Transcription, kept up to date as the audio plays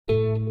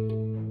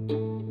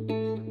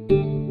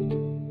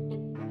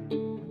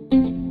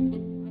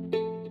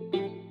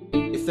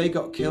they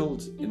got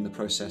killed in the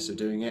process of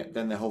doing it,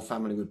 then their whole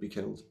family would be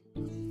killed.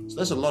 So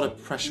there's a lot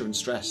of pressure and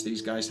stress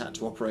these guys had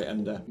to operate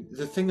under.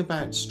 The thing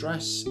about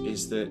stress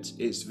is that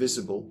it's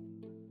visible,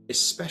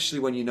 especially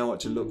when you know what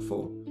to look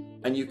for.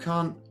 And you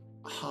can't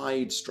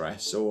hide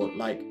stress or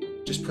like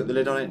just put the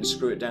lid on it and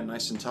screw it down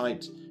nice and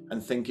tight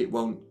and think it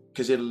won't,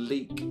 because it'll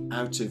leak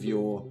out of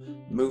your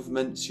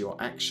movements, your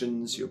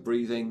actions, your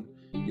breathing,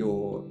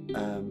 your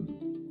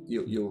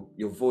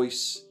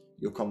voice,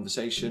 your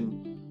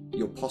conversation,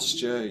 your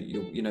posture,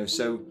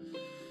 so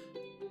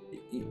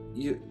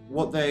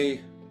what they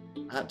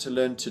had to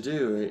learn to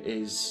do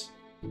is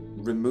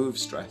remove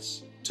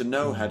stress, to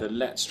know how to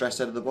let stress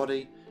out of the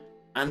body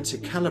and to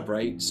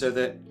calibrate so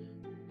that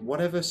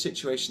whatever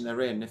situation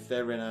they're in, if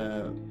they're in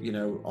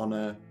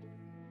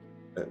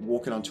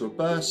walking onto a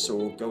bus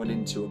or going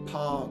into a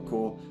park,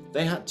 or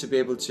they had to be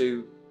able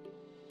to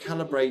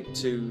calibrate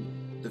to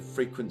the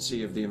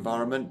frequency of the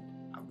environment,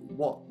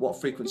 what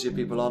frequency are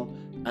people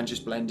on, and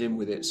just blend in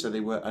with it so they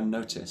were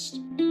unnoticed.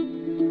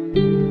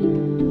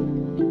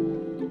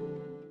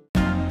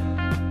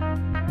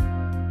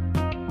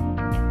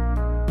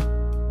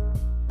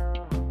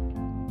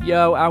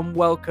 Yo, and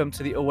welcome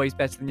to the Always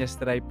Better Than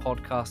Yesterday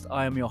podcast.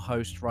 I am your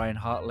host, Ryan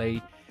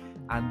Hartley,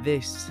 and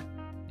this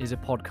is a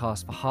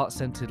podcast for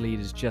heart-centered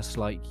leaders just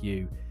like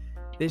you.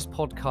 This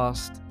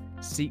podcast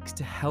seeks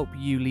to help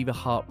you leave a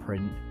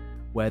heartprint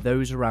where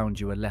those around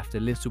you are left a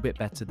little bit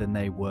better than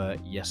they were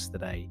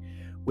yesterday.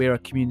 We're a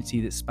community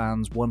that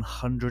spans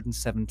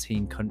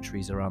 117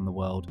 countries around the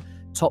world,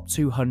 top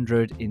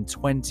 200 in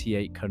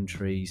 28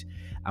 countries,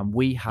 and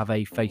we have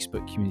a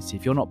Facebook community.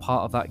 If you're not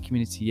part of that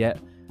community yet,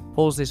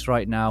 pause this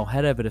right now,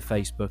 head over to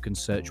Facebook and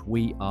search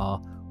We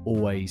Are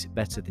Always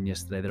Better Than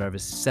Yesterday. There are over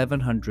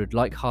 700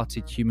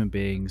 like-hearted human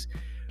beings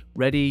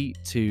ready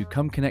to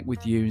come connect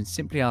with you and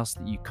simply ask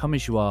that you come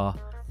as you are.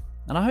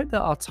 And I hope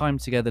that our time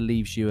together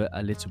leaves you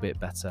a little bit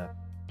better.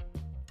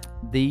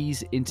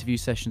 These interview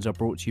sessions are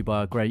brought to you by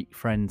our great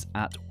friends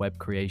at Web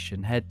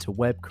Creation. Head to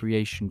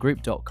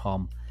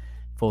webcreationgroup.com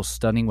for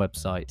stunning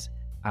websites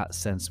at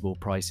sensible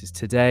prices.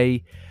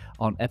 Today,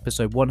 on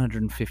episode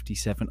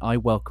 157, I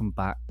welcome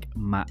back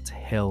Matt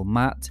Hill.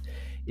 Matt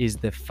is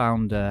the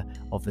founder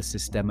of the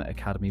Systema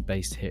Academy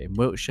based here in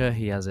Wiltshire.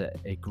 He has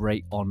a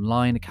great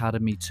online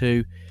academy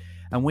too.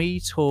 And we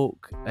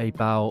talk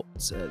about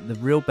the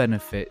real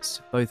benefits,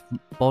 both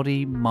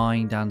body,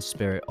 mind and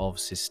spirit of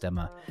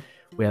Systema.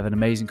 We have an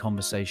amazing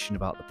conversation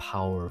about the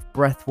power of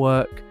breath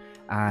work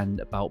and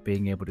about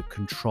being able to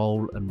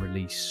control and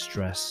release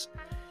stress.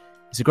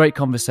 It's a great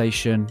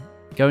conversation.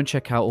 Go and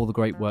check out all the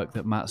great work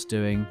that Matt's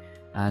doing,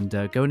 and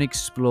go and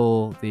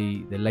explore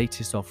the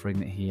latest offering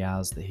that he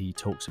has that he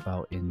talks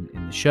about in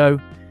the show.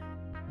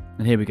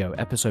 And here we go,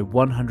 episode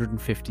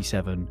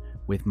 157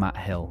 with Matt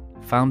Hill,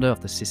 founder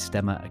of the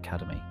Systema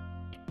Academy.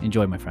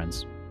 Enjoy, my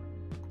friends.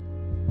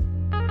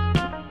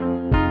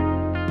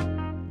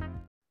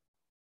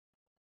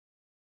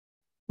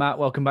 Matt,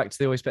 welcome back to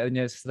the Always Better Than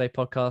Yesterday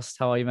podcast.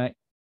 How are you, mate?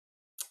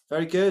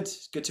 Very good.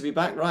 It's good to be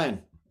back,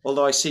 Ryan.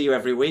 Although I see you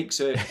every week,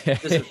 so it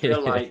doesn't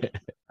feel like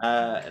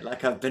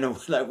I've been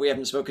like we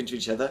haven't spoken to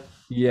each other.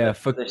 Yeah,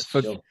 for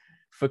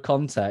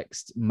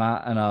context,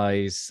 Matt and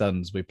I's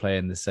sons, they play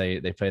in the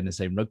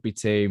same rugby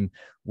team.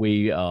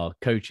 We are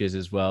coaches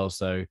as well,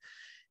 so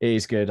it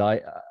is good.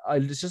 I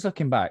was just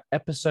looking back.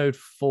 Episode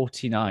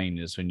 49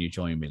 is when you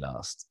joined me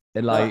last.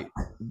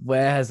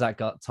 Where has that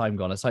time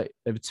gone? It's like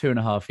over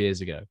 2.5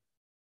 years ago.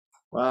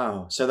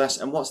 Wow. So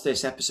what's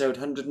this, episode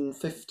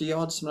 150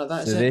 odd, something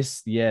like that? So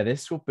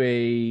this will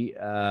be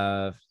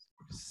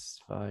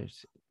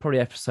probably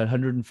episode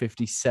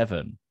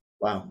 157.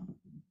 Wow.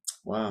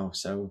 So wow.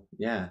 So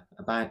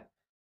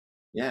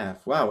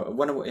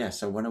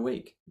one a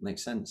week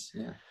makes sense.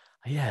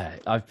 Yeah.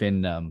 I've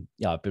been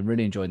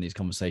really enjoying these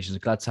conversations.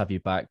 Glad to have you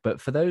back. But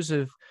for those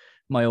of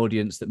my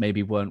audience that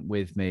maybe weren't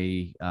with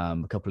me a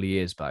couple of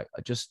years back,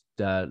 I just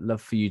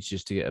love for you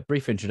to get a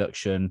brief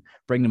introduction,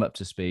 bring them up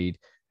to speed.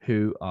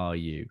 Who are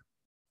you?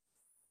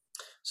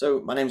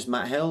 So my name's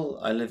Matt Hill.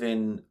 I live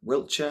in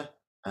Wiltshire.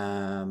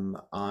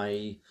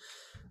 I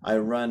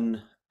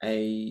run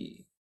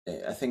a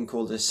thing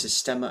called the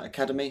Systema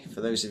Academy. For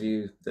most of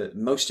you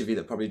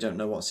that probably don't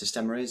know what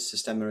Systema is,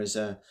 Systema is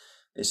a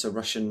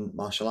Russian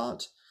martial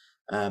art,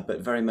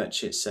 but very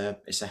much it's a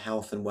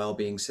health and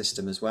well-being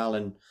system as well.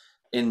 And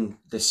in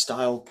this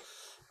style,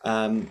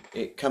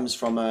 it comes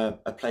from a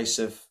place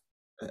of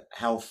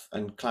health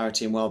and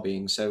clarity and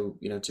well-being. So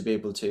to be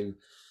able to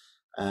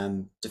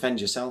defend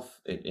yourself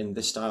in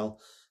this style,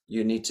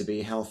 you need to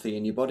be healthy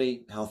in your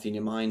body, healthy in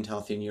your mind,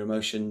 healthy in your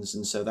emotions,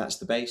 and so that's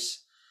the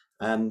base.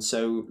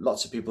 So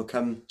lots of people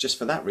come just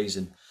for that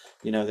reason.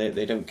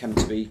 They don't come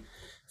to be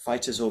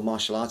fighters or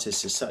martial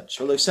artists as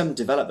such, although some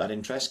develop that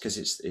interest because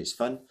it's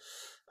fun.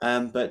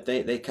 But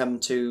they come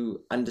to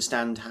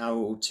understand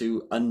how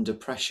to, under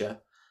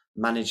pressure,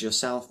 manage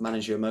yourself,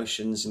 manage your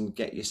emotions, and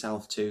get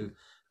yourself to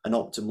an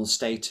optimal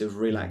state of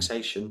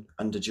relaxation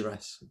under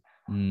duress.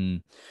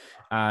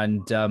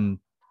 And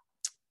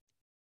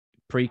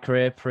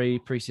pre-career,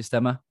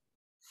 pre-Systema?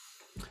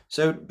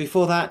 So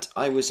before that,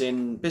 I was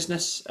in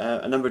business,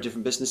 a number of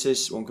different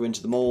businesses. Won't go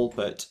into them all,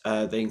 but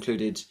they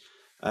included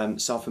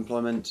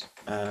self-employment,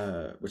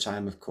 which I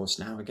am, of course,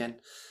 now again.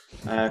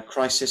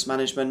 Crisis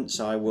management.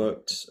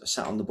 So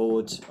sat on the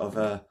board of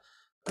a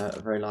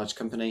very large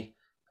company,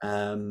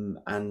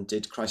 and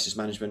did crisis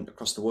management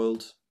across the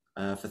world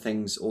for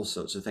all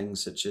sorts of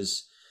things, such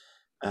as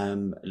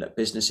like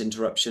business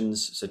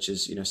interruptions, such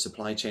as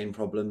supply chain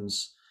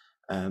problems,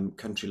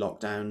 country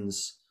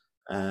lockdowns,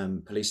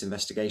 police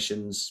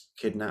investigations,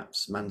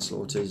 kidnaps,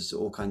 manslaughters,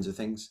 all kinds of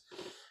things.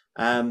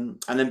 And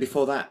then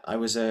before that, I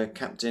was a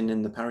captain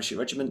in the parachute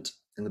regiment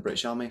in the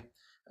British Army,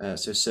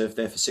 so served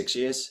there for 6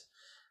 years.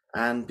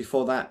 And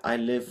before that, I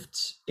lived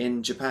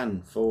in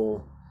Japan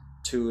for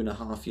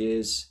 2.5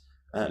 years,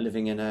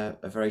 living in a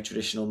very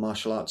traditional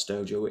martial arts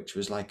dojo, which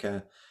was like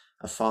a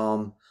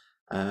farm.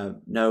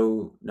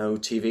 No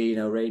TV,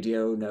 no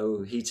radio,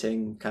 no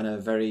heating, kind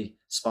of very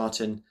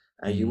Spartan.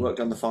 You worked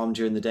on the farm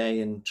during the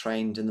day and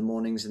trained in the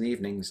mornings and the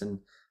evenings. And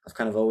I've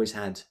kind of always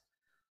had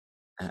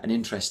an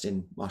interest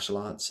in martial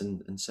arts.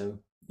 And so,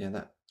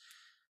 yeah,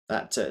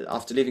 that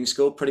after leaving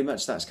school, pretty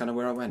much that's kind of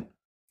where I went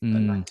at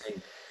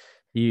 19.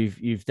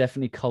 You've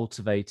definitely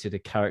cultivated a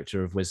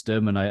character of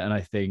wisdom, and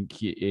I think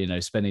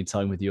spending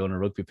time with you on a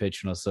rugby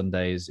pitch on a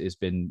Sunday has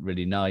been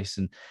really nice,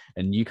 and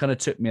you kind of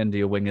took me under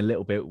your wing a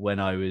little bit when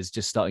I was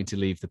just starting to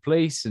leave the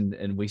police,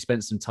 and we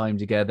spent some time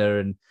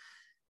together, and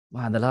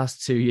man, the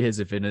last 2 years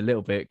have been a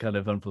little bit kind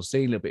of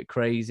unforeseen, a little bit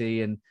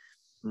crazy. And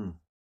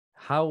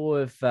how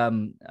have I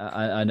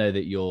know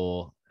that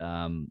you've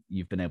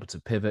been able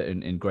to pivot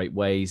in great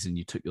ways, and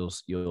you took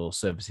your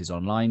services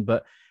online,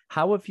 but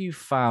how have you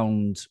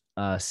found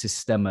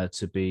Systema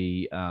to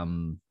be a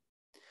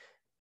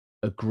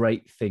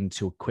great thing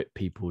to equip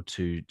people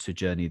to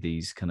journey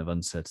these kind of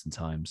uncertain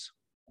times?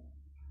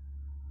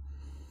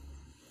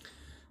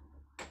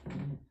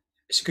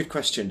 It's a good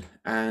question,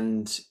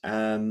 and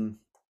in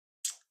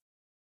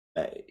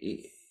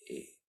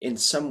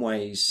some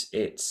ways,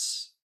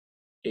 it's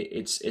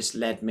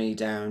led me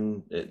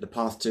down the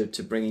path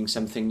to bringing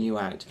something new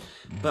out.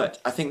 But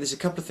I think there's a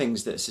couple of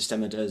things that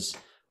Systema does.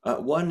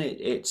 One,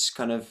 it's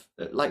kind of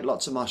like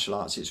lots of martial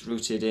arts, it's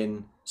rooted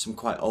in some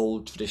quite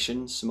old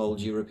traditions, some old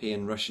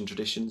European, Russian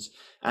traditions,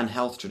 and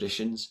health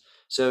traditions.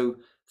 So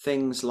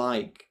things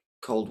like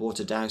cold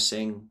water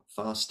dowsing,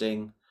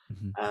 fasting,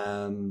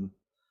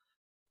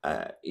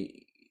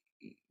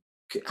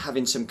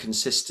 having some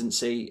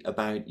consistency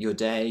about your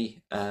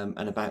day,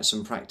 and about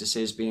some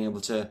practices, being able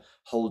to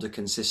hold a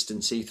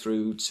consistency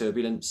through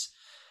turbulence,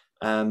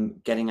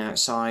 getting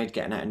outside,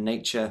 getting out in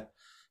nature.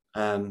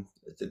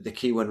 The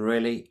key one,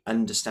 really,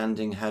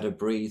 understanding how to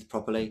breathe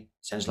properly.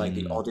 Sounds like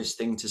the oddest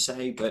thing to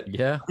say, but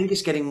yeah, I think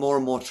it's getting more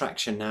and more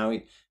traction now.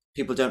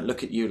 People don't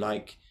look at you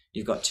like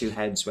you've got two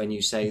heads when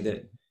you say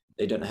that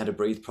they don't know how to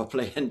breathe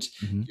properly, and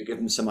you give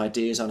them some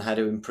ideas on how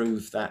to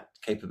improve that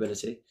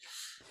capability.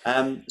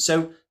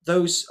 So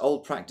those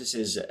old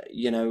practices,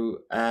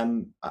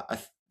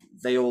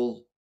 they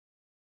all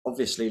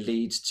obviously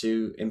lead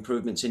to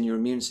improvements in your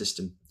immune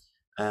system,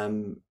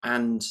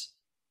 and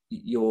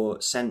your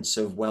sense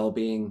of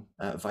well-being,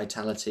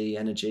 vitality,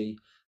 energy.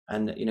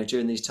 And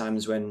during these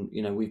times when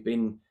we've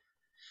been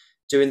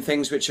doing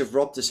things which have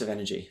robbed us of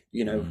energy,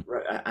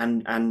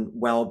 and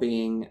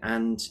well-being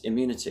and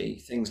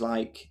immunity, things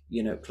like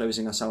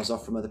closing ourselves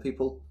off from other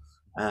people,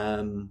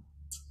 being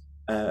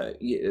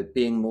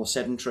more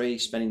sedentary,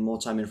 spending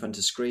more time in front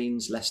of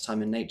screens, less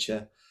time in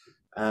nature.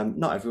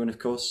 Not everyone, of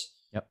course.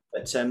 Yep.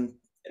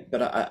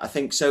 But I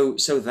think so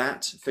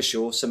that for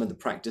sure, some of the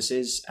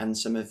practices and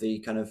some of the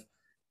kind of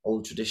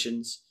old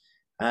traditions,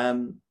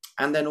 and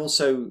then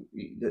also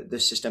the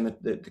Systema,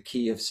 the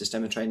key of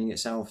Systema training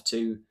itself,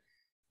 to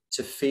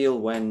feel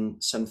when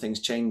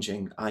something's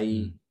changing,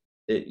 i.e.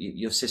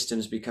 your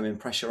system's becoming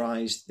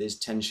pressurized, there's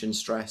tension,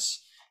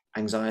 stress,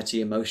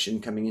 anxiety,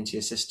 emotion coming into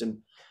your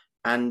system.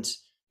 And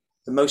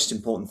the most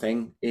important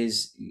thing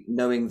is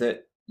knowing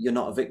that you're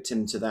not a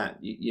victim to that.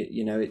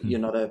 You're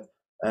not a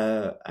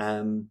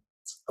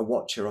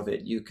watcher of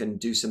it. You can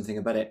do something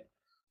about it.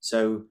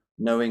 So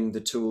knowing the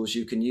tools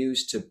you can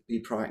use to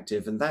be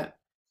proactive, and that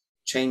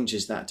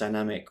changes that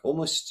dynamic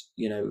almost,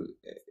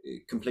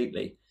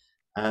 completely.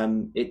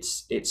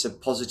 It's a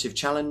positive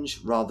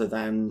challenge rather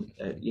than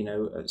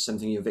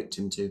something you're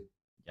victim to.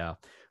 Yeah.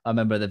 I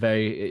remember I've had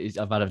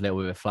a little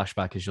bit of a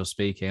flashback as you're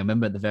speaking. I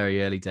remember at the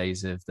very early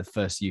days of the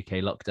first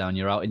UK lockdown,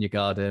 you're out in your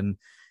garden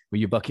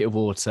with your bucket of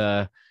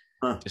water.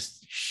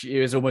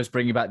 It was almost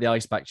bringing back the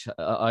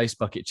ice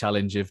bucket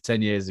challenge of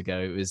 10 years ago.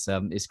 It was,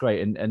 it's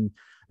great. And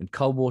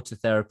cold water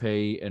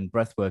therapy and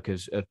breath work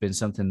have been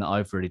something that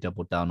I've really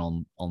doubled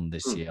down on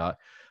this year.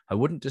 I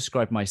wouldn't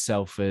describe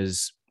myself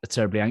as a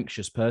terribly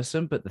anxious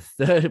person, but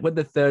when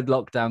the third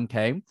lockdown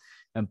came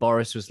and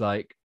Boris was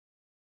like,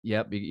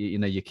 yep,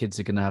 your kids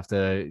are going to have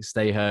to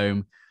stay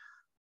home,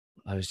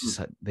 I was just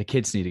like, the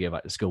kids need to go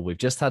back to school. We've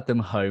just had them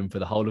home for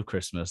the whole of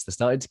Christmas. They're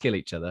starting to kill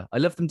each other. I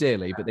love them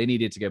dearly, but they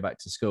needed to go back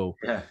to school.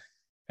 Yeah.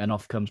 And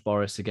off comes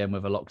Boris again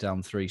with a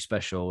lockdown 3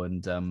 special.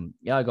 And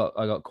I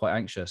got quite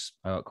anxious.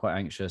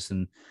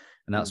 And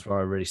And that's where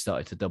I really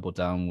started to double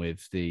down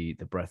with the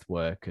breath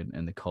work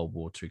and the cold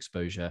water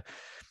exposure.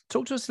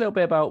 Talk to us a little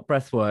bit about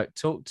breath work.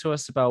 Talk to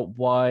us about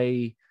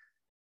why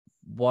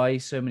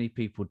so many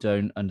people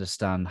don't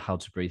understand how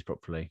to breathe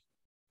properly.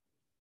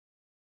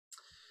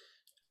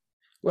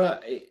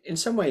 Well, in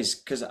some ways,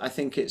 because I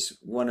think it's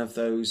one of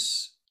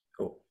those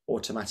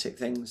automatic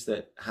things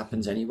that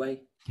happens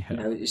anyway. You Yeah.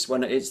 know, it's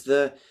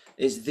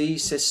the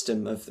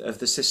system of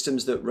the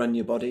systems that run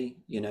your body.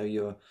 You know,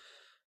 your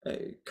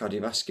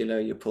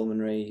cardiovascular, your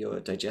pulmonary, your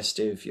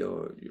digestive,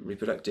 your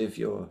reproductive,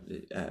 your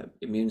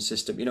immune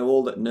system. You know,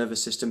 all that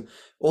nervous system,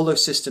 all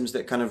those systems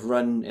that kind of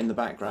run in the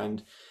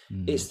background.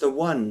 It's the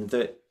one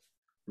that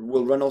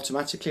will run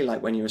automatically,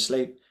 like when you're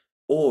asleep,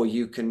 or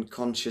you can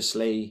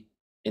consciously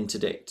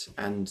interdict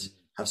and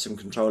have some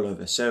control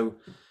over. So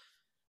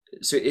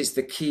it's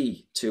the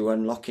key to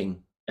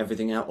unlocking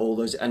everything out, all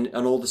those, and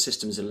all the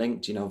systems are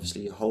linked. You know,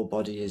 obviously your whole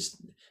body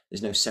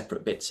there's no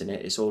separate bits in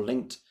it, it's all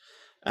linked.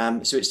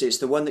 So it's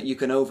the one that you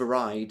can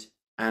override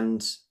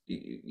and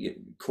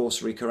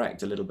course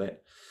correct a little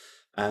bit,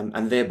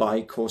 and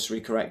thereby course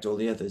correct all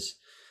the others.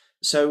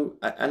 So,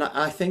 and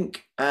I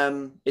think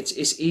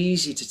it's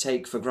easy to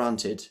take for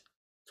granted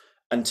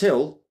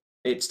until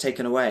it's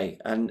taken away.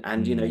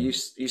 And you know, you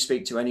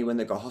speak to anyone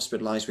that got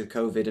hospitalized with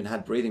COVID and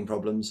had breathing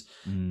problems.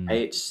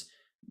 It's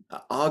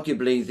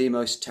arguably the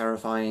most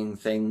terrifying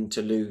thing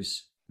to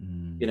lose.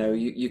 You know,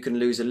 you can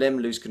lose a limb,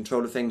 lose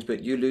control of things,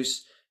 but you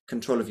lose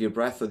control of your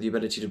breath or the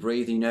ability to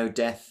breathe. You know,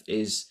 death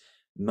is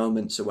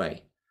moments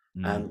away.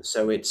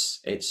 So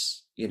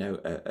it's you know,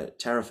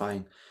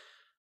 terrifying.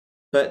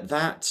 But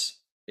that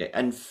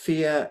and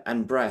fear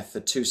and breath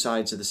are two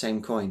sides of the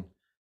same coin.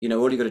 You know,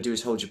 all you got to do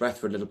is hold your breath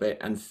for a little bit,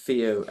 and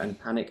fear and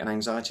panic and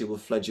anxiety will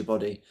flood your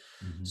body.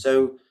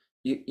 So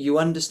you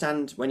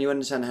understand, when you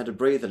understand how to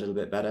breathe a little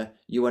bit better,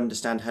 you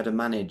understand how to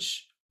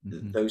manage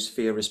those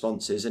fear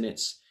responses. And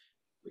it's,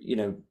 you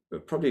know,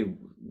 probably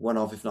one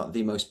of, if not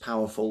the most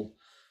powerful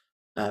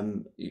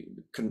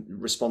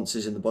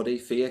responses in the body,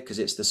 fear, because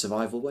it's the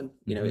survival one.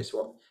 You know, it's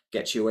what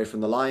gets you away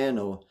from the lion,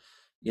 or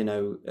you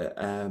know,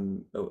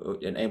 or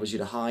enables you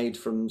to hide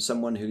from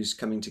someone who's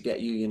coming to get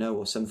you, you know,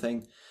 or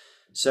something.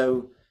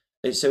 So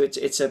it's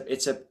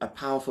a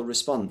powerful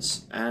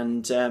response.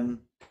 And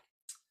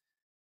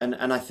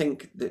I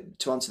think that,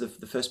 to answer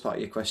the first part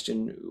of your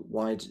question,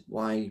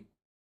 why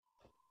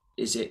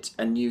is it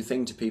a new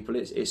thing to people?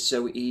 It's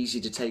so easy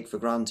to take for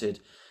granted,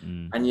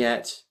 and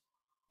yet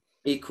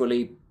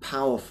equally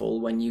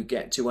powerful when you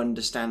get to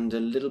understand a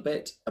little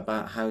bit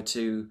about how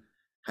to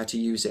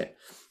use it,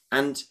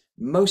 and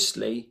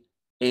mostly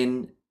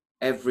in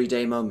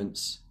everyday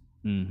moments.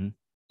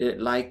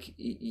 Like,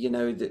 you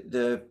know,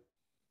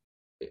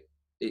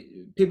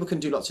 people can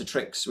do lots of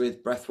tricks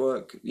with breath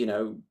work, you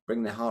know,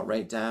 bring their heart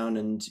rate down,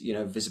 and, you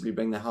know, visibly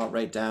bring their heart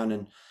rate down,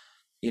 and,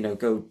 you know,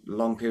 go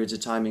long periods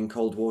of time in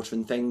cold water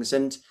and things.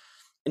 And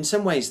in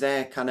some ways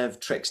they're kind of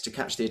tricks to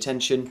catch the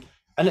attention,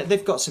 and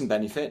they've got some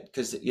benefit,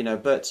 because, you know,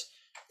 but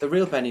the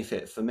real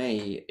benefit for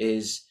me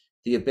is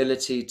the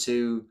ability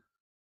to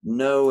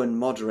know and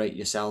moderate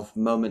yourself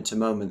moment to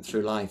moment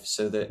through life,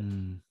 so that,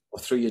 or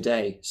through your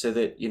day, so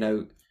that, you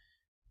know,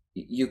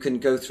 you can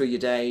go through your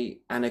day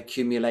and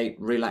accumulate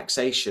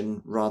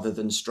relaxation rather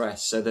than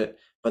stress, so that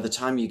by the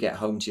time you get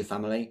home to your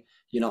family,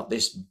 you're not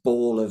this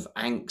ball of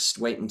angst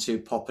waiting to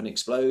pop and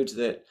explode,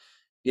 that,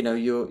 you know,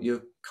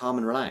 you're calm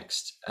and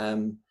relaxed.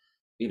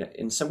 You know,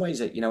 in some ways,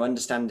 that, you know,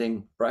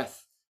 understanding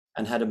breath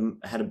and how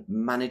to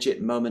manage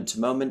it moment to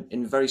moment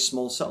in very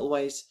small, subtle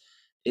ways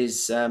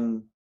is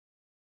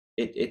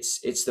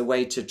it's the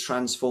way to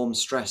transform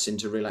stress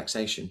into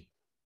relaxation.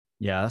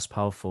 Yeah, that's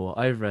powerful.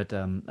 I read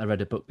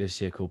a book this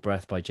year called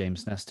Breath by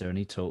James Nestor, and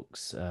he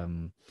talks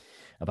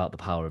about the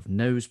power of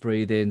nose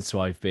breathing. So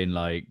I've been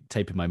like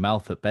taping my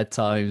mouth at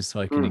bedtime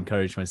so I can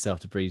encourage myself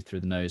to breathe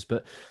through the nose.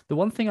 But the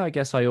one thing I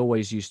guess I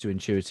always used to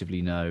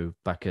intuitively know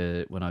back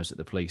when I was at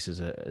the police as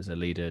a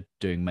leader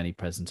doing many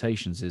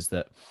presentations is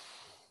that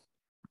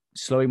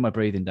slowing my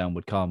breathing down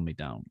would calm me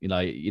down. You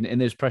know, in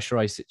those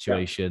pressurized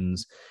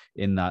situations,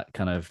 in that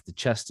kind of the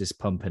chest is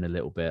pumping a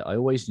little bit, I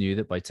always knew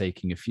that by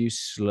taking a few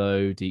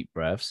slow, deep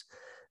breaths,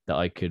 that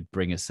I could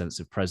bring a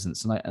sense of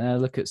presence. And I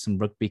look at some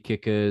rugby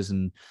kickers,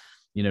 and,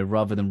 you know,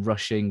 rather than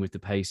rushing with the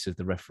pace of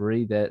the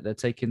referee, they're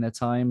taking their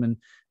time, and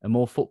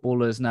more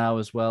footballers now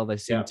as well, they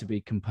seem to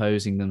be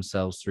composing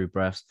themselves through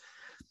breaths.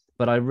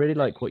 But I really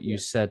like what you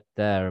said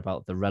there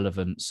about the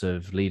relevance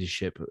of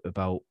leadership,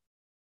 about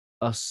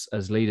us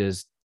as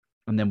leaders,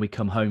 and then we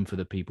come home for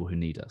the people who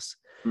need us.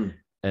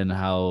 And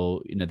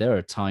how, you know, there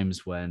are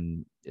times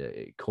when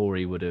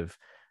Corey would have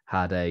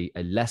had a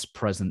less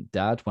present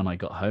dad when I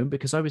got home,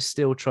 because I was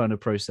still trying to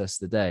process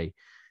the day,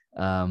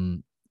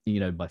 you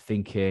know, by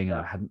thinking,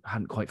 I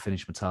hadn't quite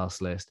finished my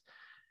task list.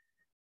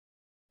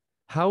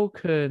 How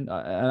can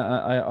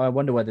I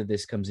wonder whether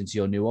this comes into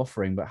your new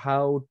offering, but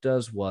how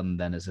does one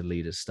then as a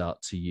leader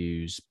start to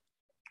use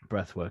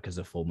breath work as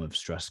a form of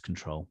stress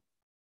control?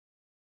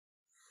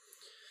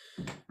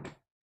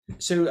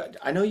 So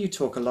I know you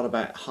talk a lot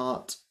about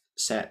heart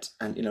set,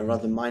 and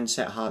rather than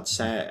mindset, heart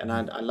set. And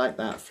I like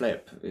that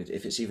flip.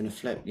 If it's even a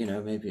flip,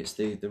 maybe it's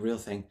the real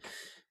thing.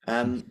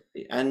 And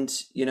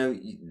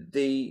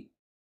the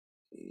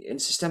in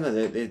Systema,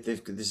 there's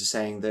a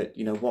saying that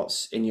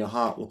what's in your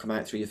heart will come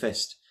out through your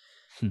fist.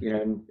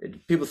 And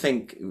people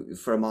think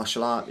for a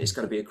martial art it's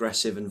got to be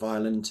aggressive and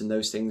violent and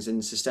those things,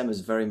 and Systema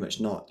is very much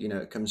not.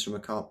 It comes from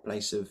a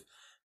place of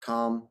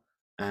calm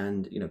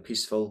and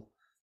peaceful.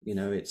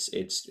 It's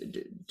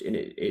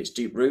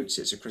deep roots.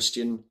 It's a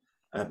Christian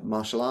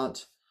martial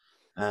art,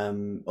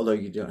 although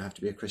you don't have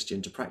to be a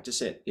Christian to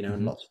practice it.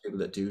 And lots of people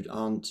that do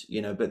aren't.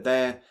 But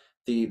they're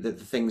the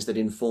things that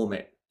inform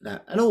it.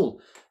 And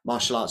all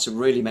martial arts are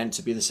really meant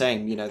to be the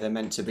same. They're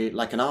meant to be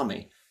like an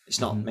army. It's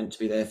not meant to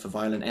be there for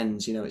violent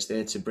ends. It's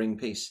there to bring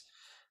peace,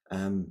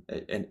 in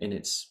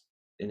its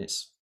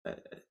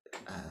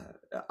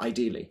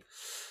ideally.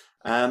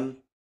 And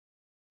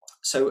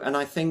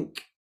I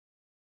think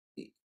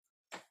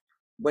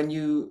when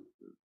you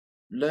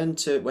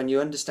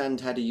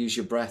understand how to use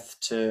your breath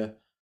to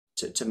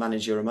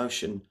manage your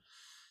emotion,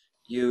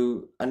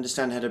 you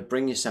understand how to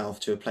bring yourself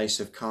to a place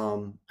of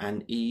calm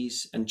and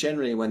ease. And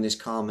generally when there's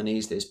calm and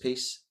ease, there's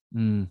peace.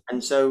 And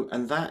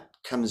that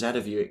comes out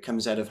of you. It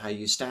comes out of how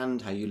you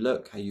stand, how you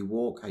look, how you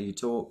walk, how you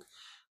talk.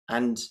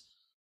 And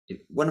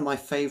one of my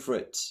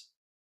favorite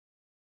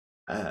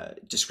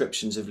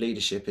descriptions of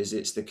leadership is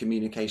it's the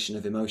communication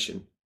of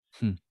emotion.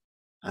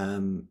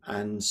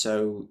 And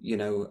so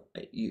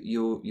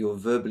you're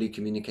verbally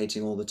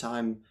communicating all the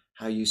time.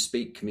 How you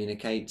speak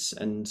communicates,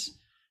 and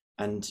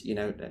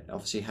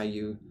obviously how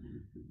you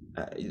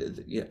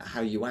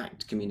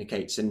act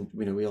communicates. And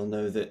we all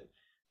know that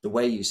the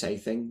way you say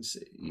things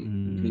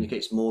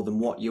communicates more than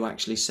what you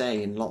actually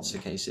say in lots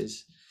of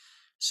cases.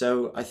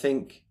 So I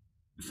think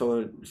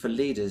for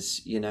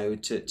leaders,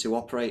 to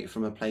operate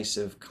from a place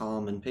of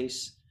calm and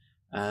peace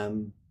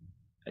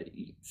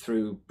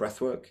through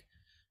breath work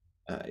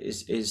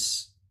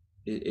is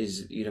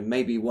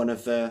maybe one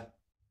of the,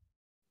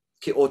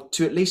 or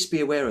to at least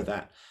be aware of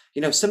that.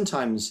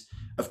 Sometimes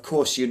of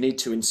course you need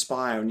to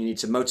inspire and you need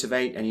to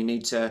motivate and you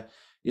need to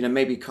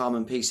maybe calm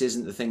and peace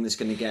isn't the thing that's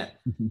going to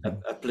get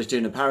a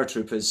platoon of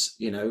paratroopers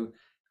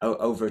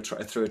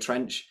through a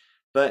trench,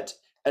 but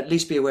at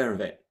least be aware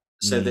of it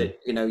so that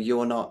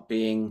you're not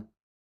being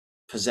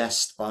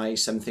possessed by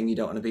something you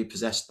don't want to be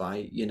possessed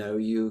by.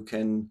 You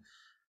can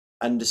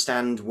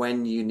understand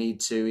when you need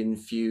to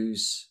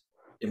infuse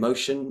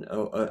emotion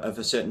of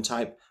a certain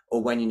type,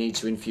 or when you need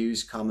to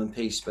infuse calm and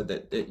peace, but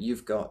that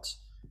you've got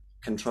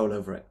control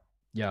over it.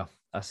 Yeah,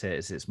 that's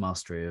it. It's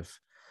mastery of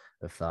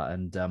that.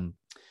 And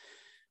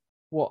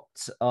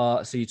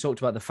so you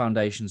talked about the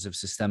foundations of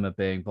Systema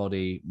being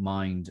body,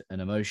 mind,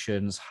 and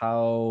emotions.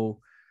 How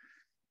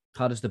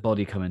does the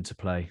body come into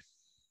play?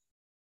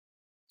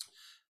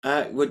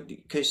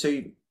 Okay,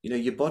 so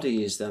your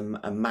body is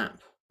a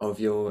map of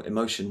your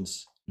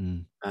emotions.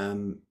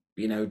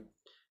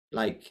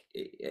 Like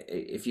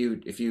if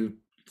you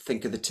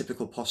think of the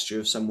typical posture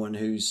of someone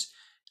who's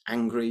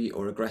angry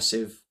or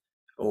aggressive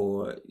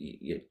or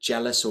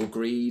jealous or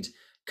greed,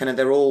 kind of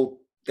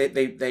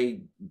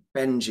they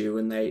bend you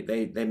and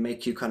they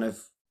make you kind of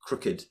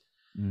crooked.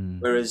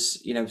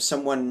 Whereas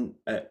someone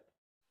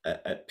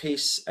at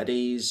peace, at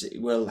ease,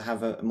 will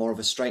have more of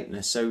a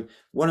straightness. So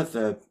one of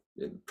the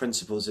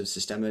principles of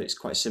Systema, it's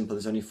quite simple.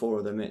 There's only 4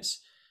 of them.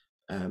 It's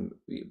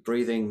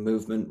breathing,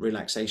 movement,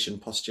 relaxation,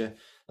 posture.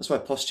 That's why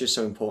posture is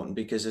so important,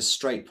 because a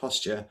straight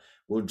posture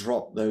will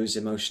drop those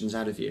emotions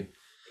out of you.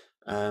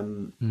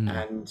 And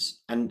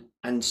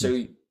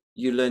so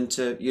you learn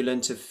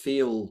to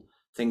feel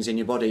things in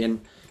your body.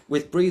 And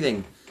with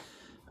breathing,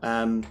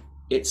 for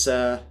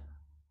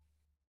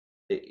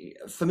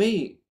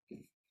me,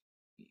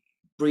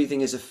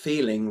 breathing is a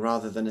feeling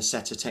rather than a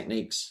set of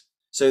techniques.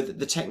 So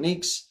the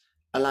techniques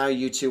allow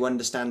you to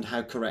understand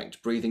how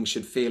correct breathing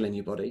should feel in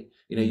your body.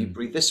 You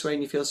breathe this way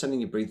and you feel something,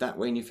 you breathe that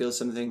way and you feel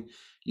something,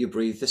 you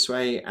breathe this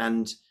way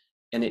and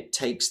it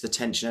takes the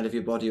tension out of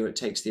your body, or it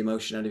takes the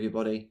emotion out of your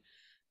body.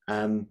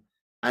 And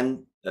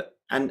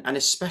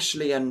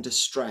especially under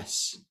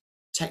stress,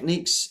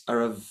 techniques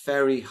are a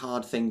very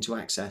hard thing to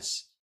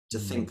access, to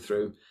think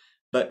through,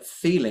 but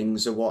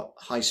feelings are what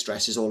high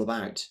stress is all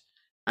about.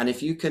 And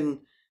if you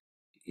can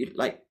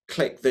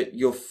click that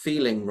you're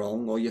feeling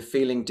wrong, or you're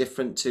feeling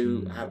different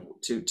to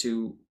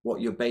to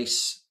what your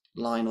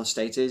baseline or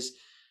state is,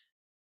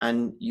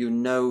 and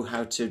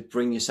how to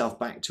bring yourself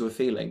back to a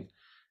feeling,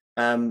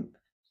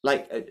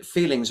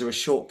 feelings are a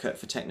shortcut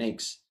for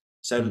techniques.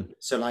 So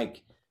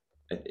like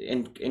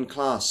in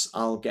class,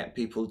 I'll get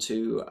people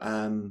to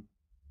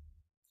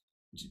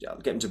I'll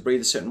get them to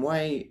breathe a certain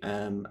way,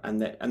 and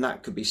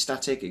that could be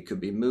static, it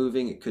could be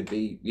moving, it could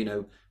be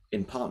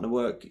in partner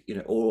work,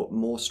 or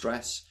more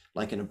stress,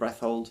 like in a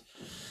breath hold.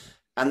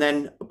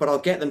 But I'll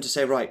get them to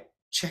say, right,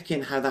 check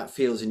in how that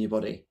feels in your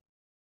body.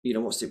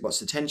 What's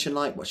the tension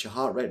like? What's your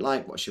heart rate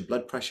like? What's your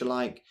blood pressure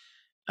like?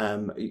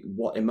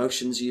 What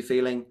emotions are you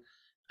feeling?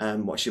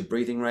 What's your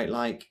breathing rate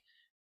like?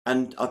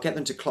 And I'll get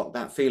them to clock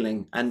that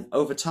feeling. And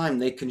over time,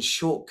 they can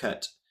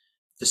shortcut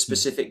the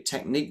specific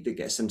technique that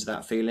gets them to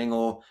that feeling,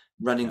 or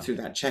running Yeah. through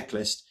that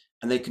checklist,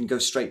 and they can go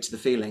straight to the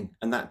feeling,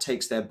 and that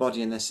takes their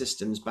body and their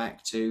systems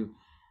back to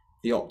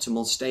the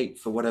optimal state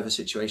for whatever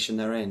situation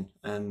they're in.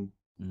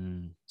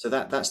 Mm. So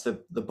that's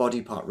the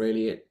body part,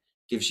 really. It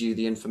gives you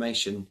the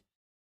information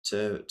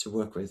to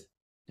work with.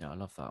 Yeah, I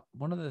love that.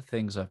 One of the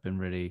things I've been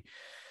really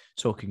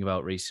talking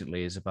about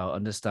recently is about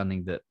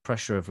understanding that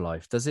pressure of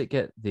life. Does it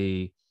get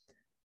the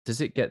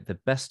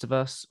best of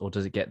us, or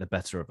does it get the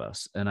better of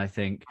us? And I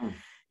think,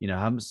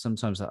 Mm.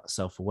 sometimes that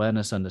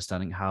self-awareness,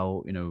 understanding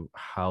how,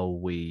 how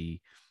we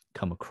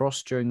come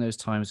across during those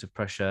times of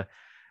pressure.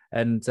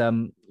 And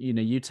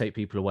you take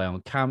people away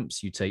on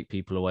camps, you take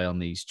people away on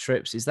these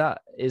trips. Is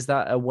that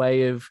a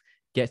way of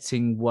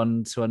getting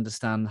one to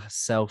understand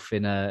self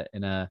in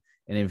an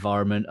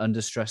environment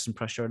under stress and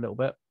pressure a little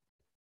bit?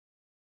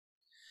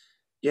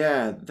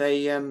 Yeah,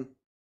 they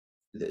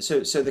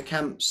so the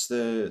camps,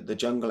 the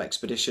jungle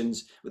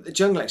expeditions. The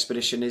jungle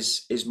expedition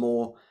is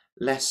more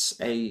less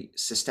a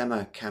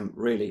Systema camp,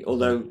 really, Mhm.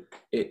 although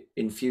it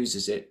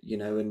infuses it,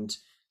 and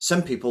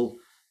some people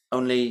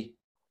only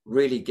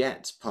really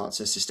get parts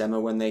of Systema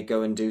when they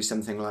go and do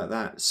something like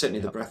that.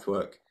 Certainly the Yeah. breath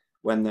work,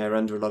 when they're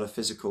under a lot of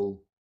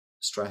physical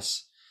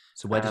stress.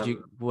 So Um,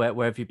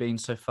 where have you been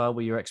so far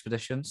with your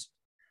expeditions?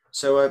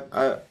 so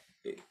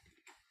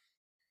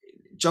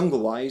jungle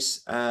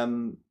wise,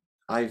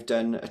 I've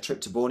done a trip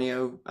to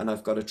Borneo, and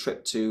I've got a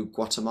trip to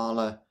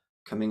Guatemala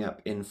coming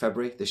up in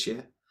February this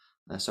year.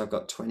 So I've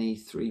got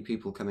 23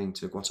 people coming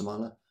to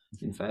Guatemala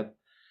in Feb.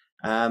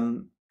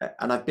 And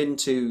I've been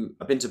to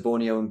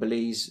Borneo and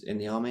Belize in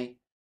the army.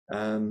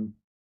 And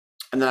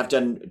then I've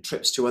done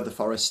trips to other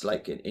forests,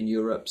 like in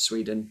Europe,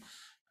 Sweden,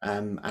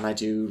 and I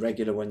do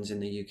regular ones in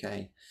the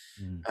UK.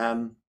 Mm.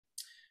 Um,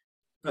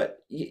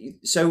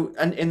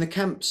 and in the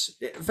camps,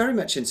 very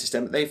much in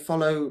system, they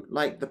follow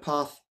like the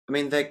path. I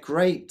mean, they're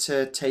great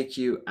to take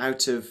you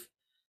out of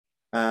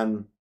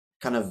kind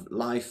of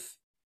life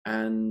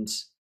and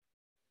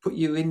put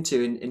you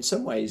into, in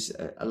some ways,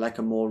 like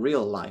a more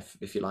real life,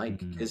 if you like,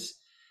 Mm. because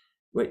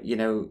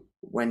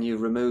when you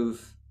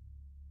remove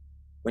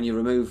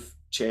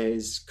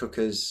chairs,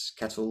 cookers,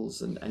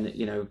 kettles, and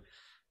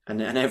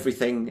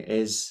everything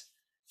is,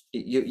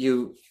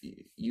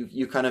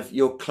 you kind of,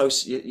 you're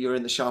close, you're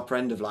in the sharper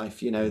end of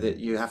life, Mm. that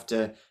you have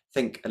to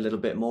think a little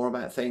bit more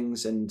about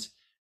things, and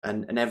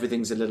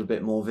everything's a little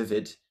bit more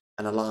vivid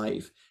and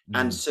alive,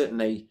 and Mm.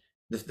 certainly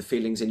the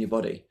feelings in your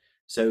body.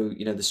 So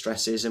the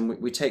stresses, and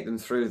we take them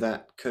through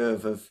that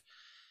curve of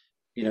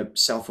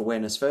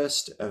self-awareness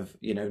first, of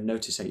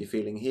notice how you're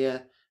feeling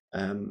here,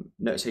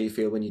 notice how you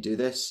feel when you do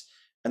this,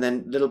 and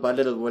then little by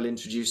little we'll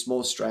introduce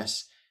more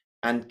stress,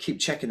 and keep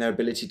checking their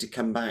ability to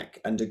come back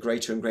under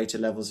greater and greater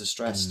levels of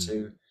stress Mm.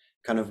 to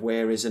kind of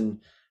where is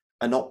an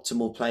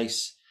optimal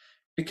place.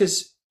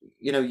 Because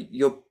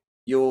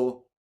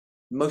your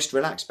most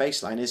relaxed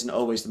baseline isn't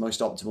always the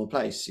most optimal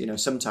place.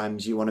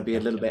 Sometimes you want to be a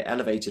little Yeah. bit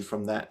elevated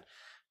from that,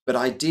 but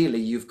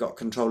ideally you've got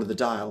control of the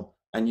dial,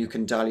 and you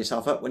can dial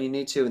yourself up when you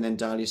need to, and then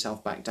dial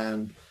yourself back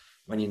down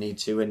when you need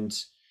to. And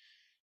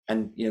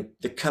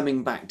the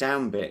coming back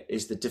down bit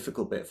is the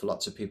difficult bit for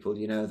lots of people.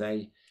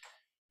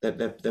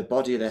 Their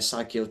body, their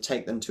psyche will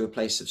take them to a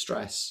place of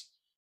stress,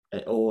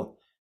 or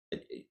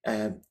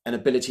an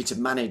ability to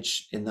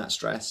manage in that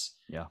stress,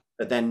 Yeah.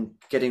 but then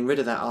getting rid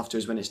of that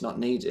afterwards when it's not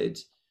needed,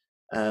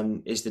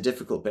 is the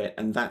difficult bit,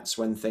 and that's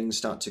when things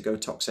start to go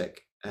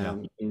toxic, Yeah.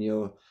 in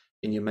your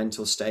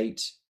mental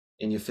state,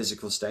 in your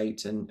physical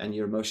state, and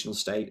your emotional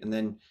state, and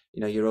then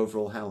your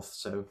overall health.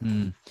 So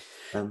Mm.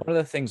 um, One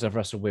of the things I've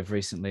wrestled with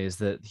recently is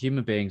that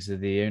human beings are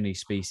the only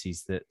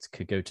species that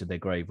could go to their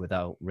grave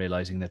without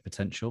realizing their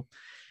potential.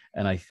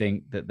 And I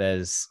think that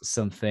there's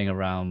something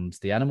around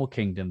the animal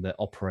kingdom that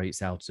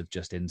operates out of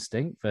just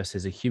instinct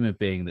versus a human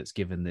being that's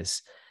given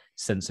this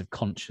sense of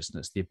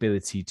consciousness, the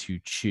ability to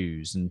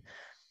choose. And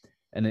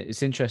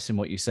it's interesting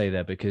what you say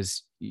there,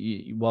 because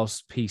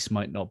whilst peace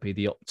might not be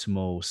the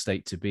optimal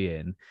state to be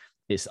in,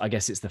 I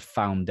guess it's the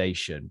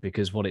foundation,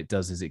 because what it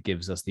does is it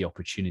gives us the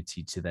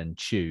opportunity to then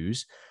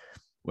choose.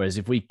 Whereas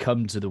if we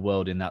come to the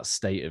world in that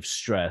state of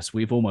stress,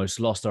 we've almost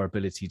lost our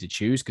ability to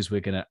choose, because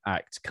we're going to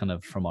act kind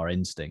of from our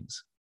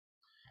instincts.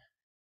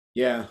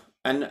 yeah,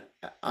 and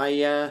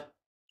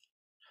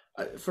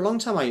for a long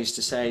time I used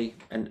to say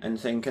and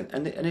think,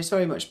 and it's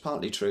very much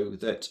partly true,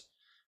 that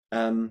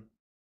um,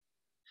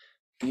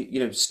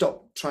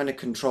 stop trying to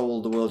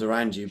control the world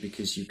around you,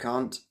 because you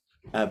can't.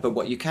 But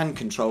what you can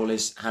control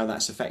is how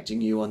that's affecting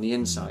you on the Mm.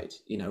 inside,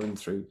 and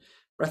through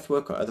breath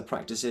work or other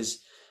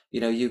practices,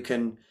 you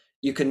can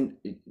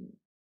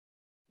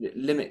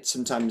limit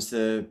sometimes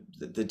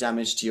the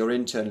damage to your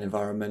internal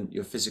environment,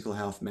 your physical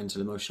health,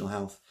 mental, emotional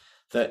health,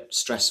 that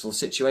stressful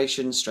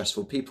situations,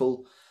 stressful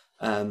people,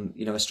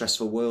 a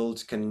stressful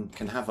world can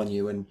have on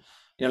you. And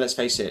let's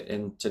face it,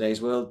 in today's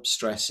world,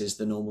 stress is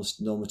the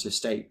normative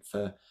state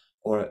for,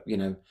 or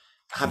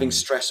having Mm.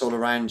 stress all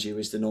around you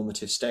is the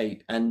normative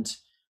state, and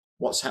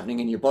what's happening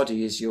in your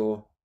body is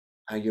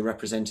how you're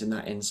representing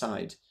that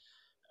inside.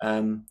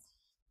 Um,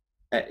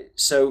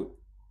 so,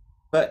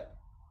 but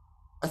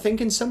I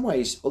think in some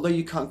ways, although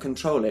you can't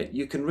control it,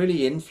 you can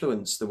really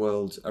influence the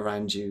world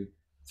around you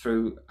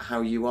through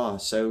how you are.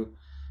 So,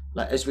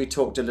 like as we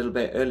talked a little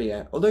bit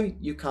earlier, although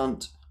you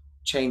can't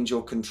change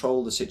or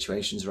control the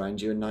situations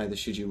around you, and neither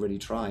should you really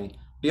try,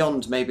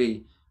 beyond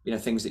maybe,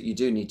 things that you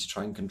do need to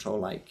try and control,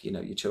 like,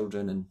 your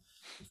children and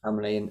your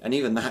family, and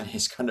even that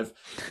is kind of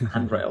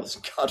handrails,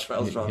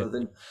 guardrails Yeah. rather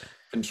than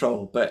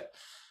control.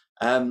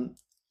 Um,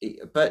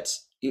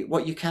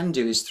 what you can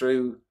do is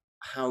through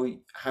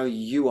how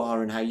you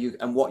are and how you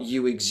and what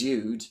you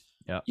exude,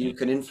 Yeah. you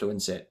can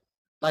influence it.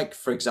 Like,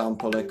 for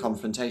example, a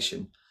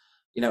confrontation.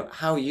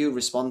 How you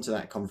respond to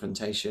that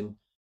confrontation,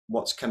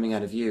 what's coming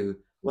out of you,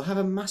 will have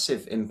a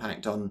massive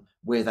impact on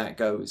where that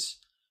goes.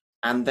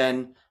 And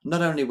then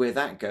not only where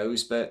that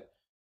goes, but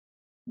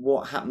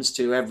what happens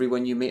to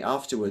everyone you meet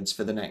afterwards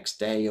for the next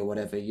day or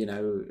whatever.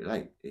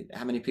 Like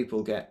how many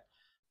people get,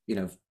 you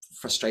know,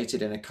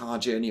 frustrated in a car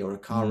journey or a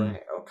car Mm,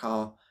 wreck or a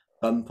car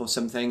bump or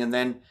something, and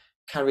then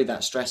carry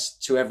that stress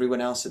to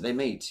everyone else that they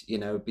meet,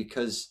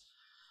 because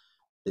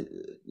uh,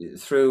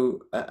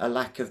 through a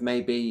lack of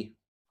maybe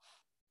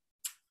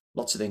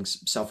lots of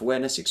things,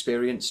 self-awareness,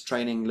 experience,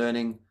 training,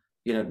 learning,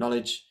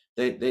 knowledge,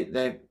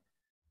 they're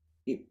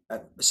in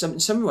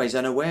some ways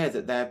unaware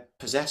that they're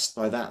possessed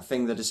by that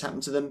thing that has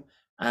happened to them,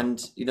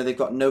 and they've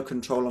got no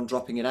control on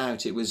dropping it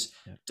out. It was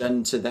yeah.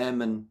 done to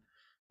them, and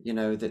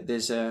that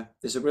there's a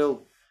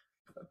real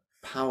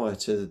power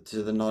to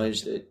the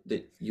knowledge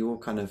that you're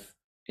kind of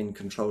in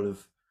control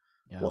of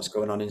Yeah. what's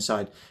going on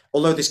inside.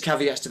 Although there's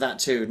caveats to that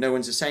too. No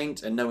one's a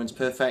saint and no one's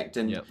perfect.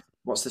 And Yep.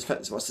 what's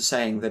the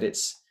saying, that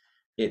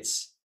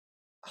it's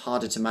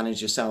harder to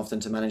manage yourself than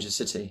to manage a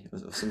city,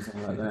 or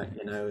something like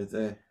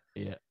that.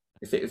 Yeah.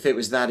 If it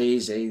was that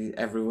easy,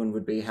 everyone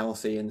would be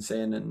healthy and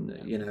thin,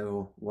 and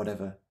or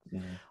whatever.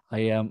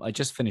 I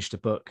just finished a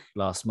book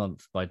last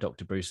month by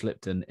Dr. Bruce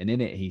Lipton, and in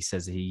it he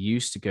says he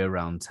used to go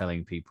around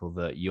telling people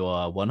that you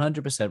are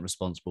 100%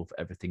 responsible for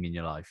everything in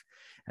your life,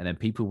 and then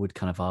people would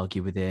kind of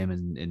argue with him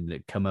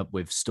and come up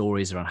with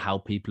stories around how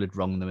people had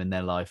wronged them in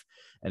their life,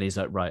 and he's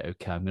like, right,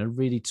 okay, I'm going to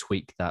really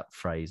tweak that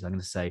phrase. I'm going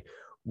to say,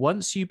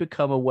 once you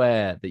become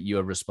aware that you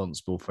are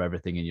responsible for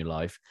everything in your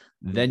life,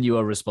 then you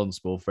are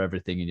responsible for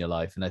everything in your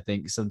life. And I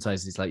think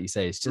sometimes it's like you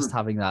say, it's just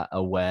having that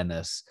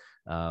awareness,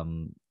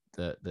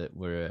 that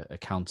we're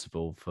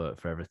accountable for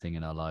everything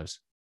in our lives.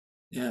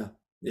 Yeah,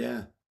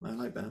 yeah, I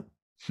like that.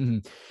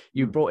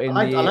 You brought in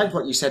I the like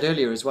what you said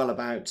earlier as well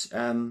about, I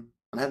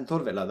hadn't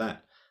thought of it like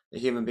that. The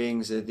human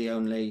beings are the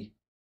only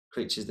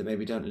creatures that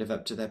maybe don't live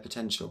up to their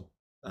potential.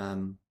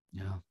 yeah,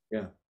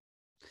 Yeah.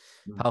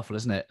 Mm. powerful,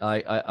 isn't it?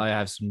 I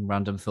have some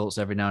random thoughts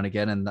every now and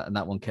again, and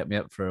that one kept me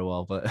up for a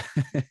while. But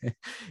Yeah.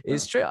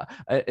 it's true.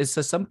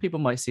 So some people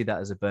might see that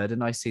as a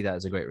burden. I see that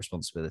as a great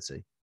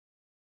responsibility.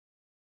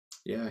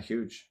 Yeah,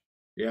 huge.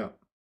 Yeah.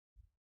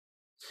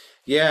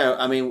 Yeah,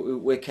 I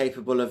mean, we're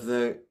capable of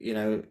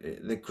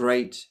the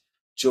great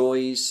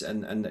joys,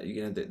 and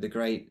the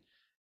great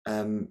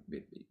um,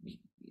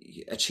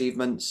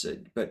 achievements,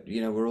 but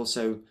we're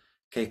also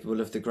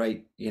capable of the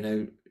great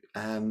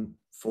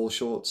fall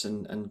shorts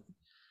and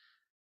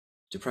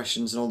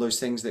depressions and all those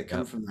things that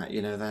come Yep. from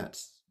that.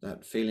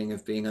 That feeling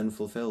of being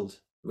unfulfilled,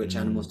 which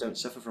animals Mm. don't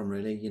suffer from,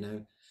 really.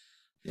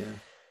 Yeah.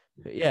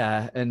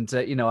 Yeah, and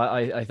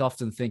I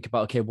often think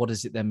about, okay, what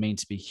does it then mean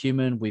to be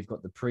human? We've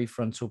got the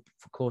prefrontal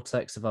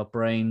cortex of our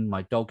brain.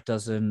 My dog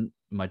doesn't.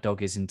 My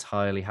dog is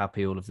entirely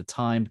happy all of the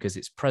time because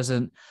it's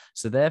present.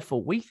 So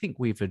therefore, we think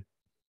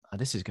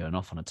this is going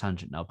off on a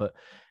tangent now, but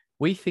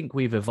we think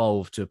we've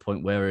evolved to a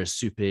point where we're a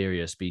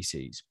superior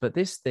species. But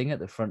this thing at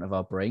the front of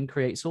our brain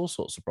creates all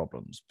sorts of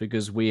problems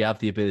because we have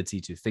the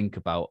ability to think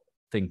about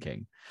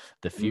thinking,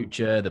 the Mm.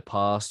 future, the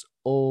past,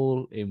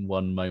 all in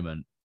one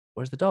moment.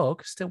 Whereas the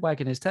dog still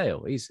wagging his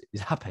tail, he's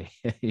happy.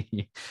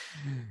 Yeah.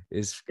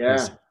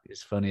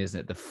 It's funny, isn't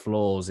it? The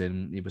flaws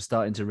in, we're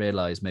starting to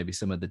realize maybe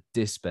some of the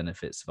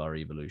disbenefits of our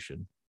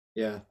evolution.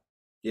 Yeah.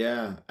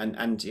 Yeah. And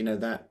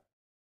that,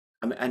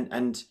 I mean,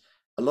 and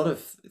a lot of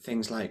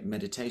things like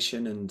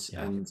meditation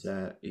Yeah. and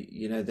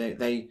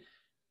they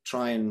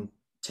try and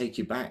take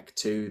you back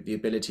to the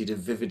ability to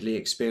vividly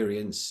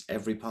experience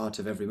every part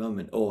of every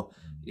moment, or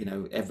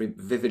every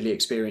vividly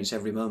experience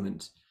every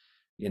moment,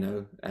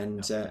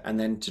 and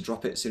then to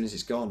drop it as soon as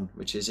it's gone,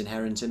 which is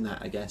inherent in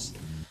that, I guess.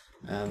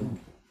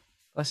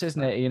 That's,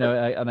 isn't it?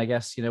 And I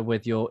guess,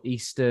 with your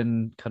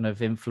Eastern kind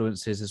of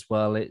influences as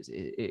well,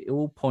 it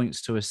all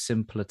points to a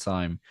simpler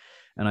time.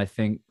 And I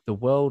think the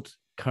world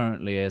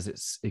currently, as it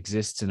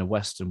exists in a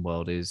Western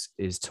world, is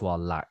to our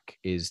lack,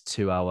 is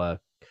to our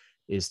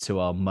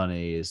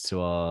money, is to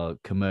our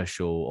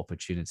commercial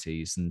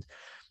opportunities. And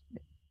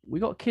we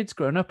got kids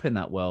growing up in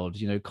that world,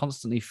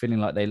 constantly feeling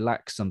like they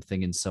lack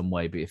something in some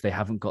way. But if they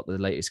haven't got the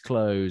latest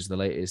clothes, the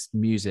latest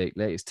music,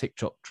 latest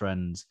TikTok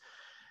trends,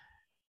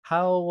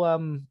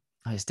 how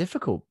it's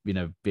difficult,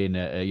 being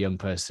a young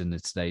person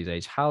at today's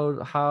age.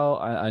 How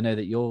I know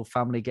that your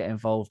family get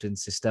involved in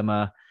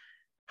Sistema.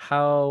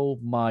 How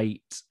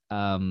might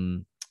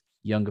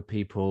younger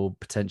people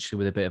potentially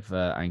with a bit of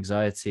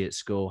anxiety at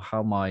school,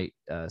 how might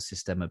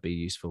Sistema be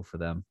useful for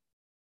them?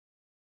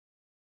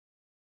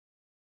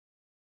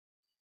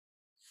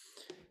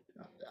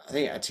 I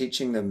think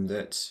teaching them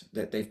that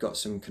they've got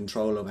some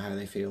control over how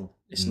they feel.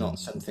 It's not Mm.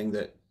 something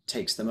that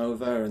takes them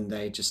over and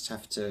they just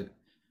have to.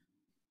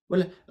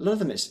 Well, a lot of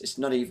them, it's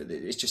not even.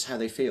 It's just how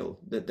they feel.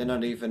 That they're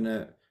not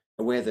even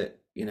aware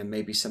that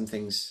maybe some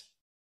things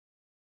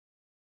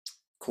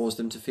cause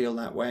them to feel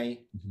that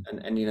way,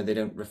 Mhm. and they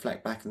don't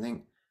reflect back and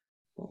think,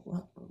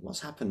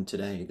 what's happened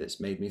today that's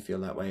made me feel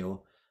that way,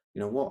 or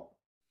what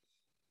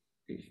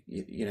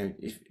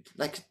if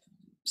like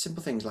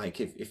simple things like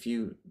if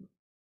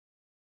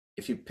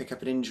you pick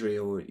up an injury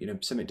or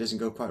something doesn't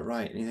go quite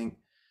right and you think,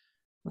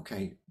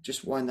 okay,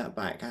 just wind that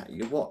back.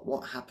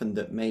 What happened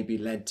that maybe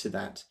led to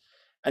that?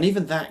 And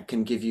even that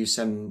can give you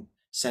some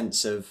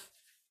sense of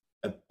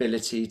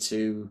ability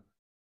to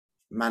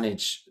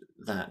manage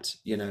that,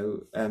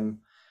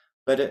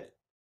 but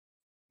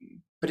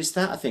but it's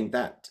that, I think,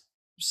 that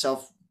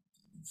self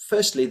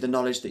firstly the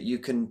knowledge that you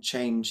can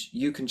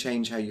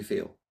change how you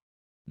feel,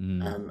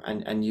 Mm.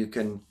 and you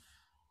can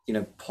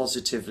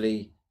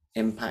positively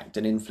impact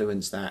and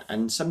influence that.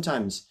 And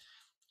sometimes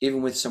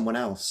even with someone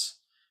else,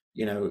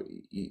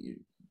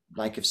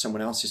 like if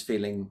someone else is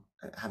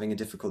having a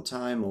difficult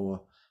time,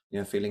 or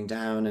feeling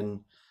down,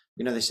 and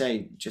they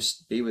say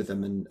just be with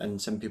them,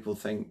 and some people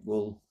think,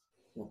 well,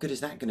 what good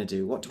is that going to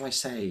do? What do I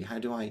say? How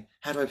do I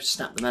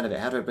snap them out of it?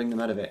 How do I bring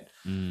them out of it?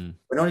 Mm.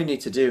 But all you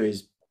need to do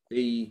is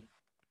be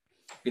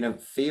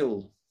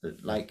feel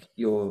like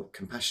you're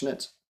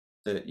compassionate,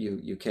 that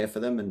you care for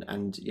them,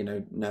 and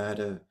know how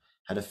to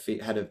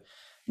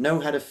know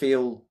how to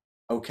feel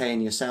okay in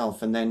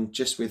yourself, and then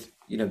just with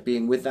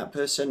being with that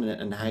person,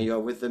 and how Mm. you are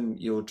with them,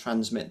 you'll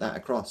transmit that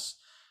across,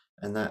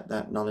 and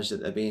that knowledge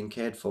that they're being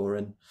cared for.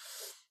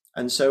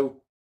 And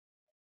so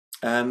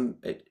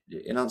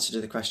in answer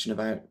to the question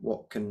about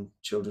what can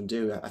children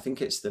do, I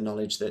think it's the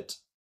knowledge that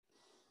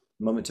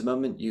moment to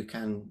moment you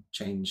can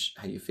change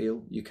how you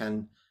feel. You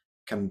can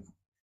come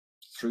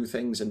through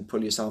things and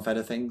pull yourself out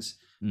of things,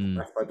 Mm.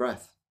 breath by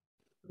breath,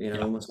 Yeah.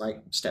 almost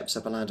like steps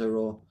up a ladder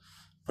or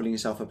pulling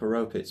yourself up a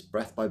rope. It's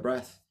breath by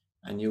breath,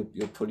 and you'll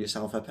pull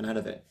yourself up and out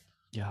of it.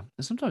 Yeah,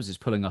 and sometimes it's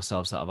pulling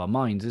ourselves out of our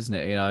minds, isn't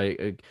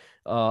it?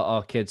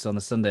 Our kids on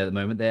the Sunday at the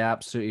moment, they're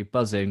absolutely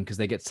buzzing because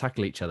they get to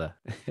tackle each other.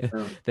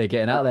 Oh, They're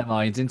getting out of oh, their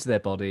minds into their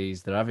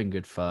bodies. They're having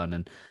good fun,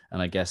 and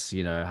I guess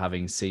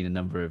having seen a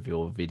number of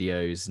your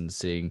videos and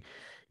seeing,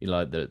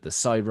 like the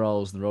side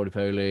rolls, and the roly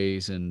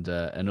polies,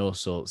 and all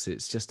sorts,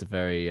 it's just a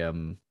very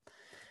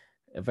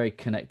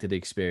connected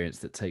experience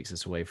that takes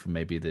us away from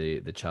maybe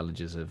the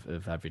challenges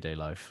of everyday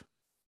life.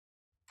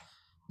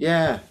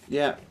 yeah,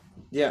 yeah,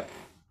 yeah.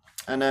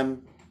 And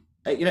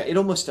it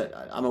almost.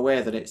 I'm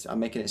aware that I'm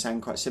making it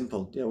sound quite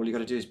simple. Yeah, all you got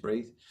to do is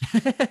breathe.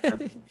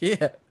 Um,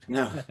 Yeah.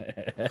 no,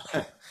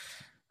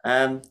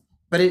 um,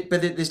 there's a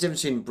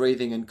difference between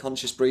breathing and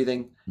conscious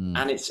breathing, Mm.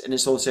 and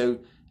it's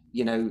also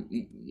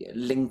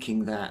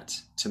linking that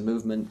to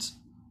movement,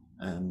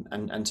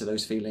 and to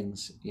those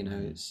feelings.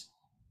 It's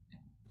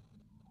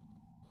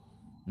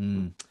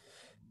Mm.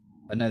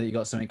 I know that you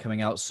got something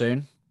coming out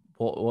soon.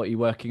 What are you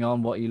working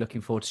on? What are you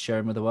looking forward to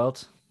sharing with the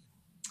world?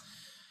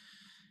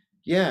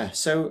 Yeah,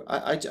 so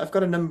I've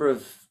got a number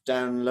of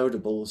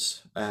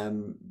downloadables.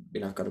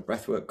 I've got a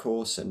breathwork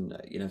course, and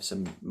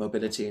some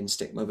mobility and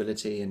stick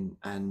mobility,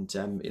 and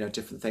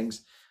different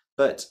things.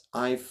 But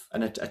a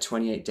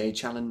 28-day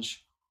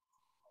challenge.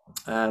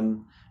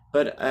 Um,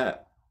 but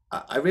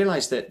I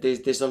realized that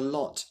there's a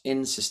lot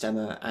in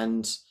Systema,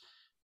 and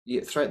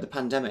throughout the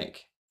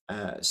pandemic,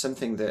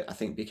 something that I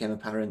think became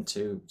apparent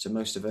to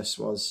most of us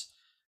was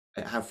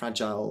how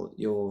fragile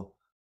your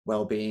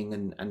well-being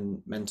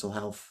and mental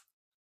health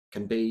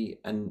can be,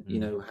 and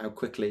Mm. how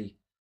quickly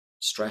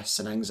stress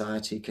and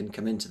anxiety can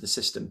come into the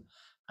system.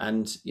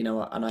 And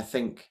I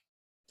think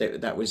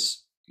that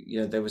was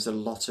there was a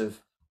lot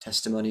of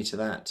testimony to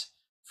that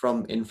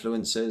from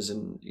influencers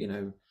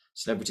and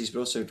celebrities, but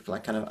also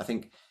like kind of, I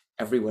think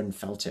everyone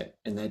felt it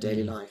in their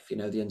daily Mm. life,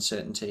 the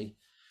uncertainty.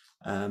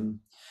 Um,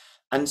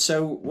 and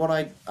so what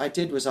I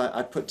did was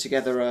I put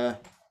together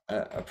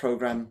a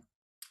program,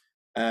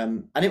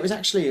 and it was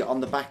actually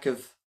on the back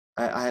of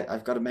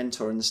I've got a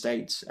mentor in the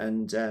States,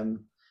 and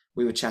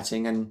we were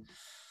chatting,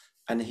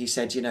 and he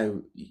said,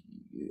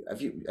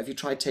 have you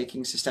tried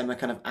taking Systema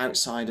kind of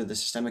outside of the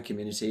Systema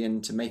community,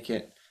 and to make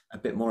it a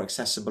bit more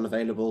accessible,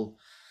 available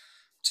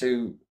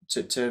to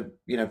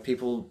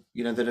people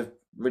that have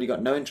really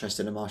got no interest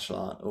in a martial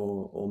art,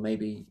 or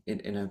maybe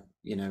in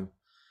a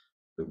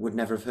would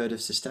never have heard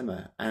of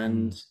Systema. Mm.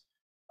 And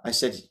I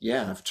said,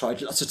 yeah, I've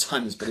tried lots of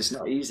times, but it's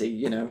not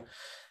easy.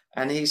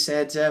 And he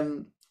said,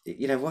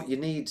 what you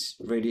need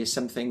really is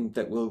something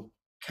that will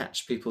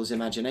catch people's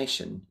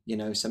imagination,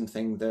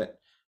 something that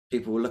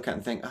people will look at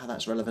and think, oh,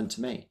 that's relevant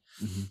to me,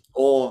 Mhm.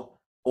 or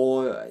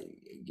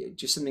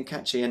just something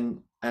catchy.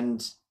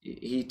 And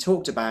he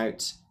talked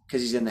about,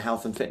 because he's in the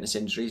health and fitness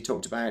industry, he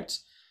talked about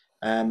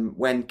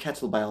when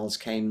kettlebells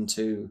came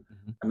to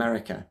Mhm.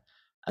 America,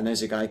 and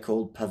there's a guy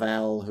called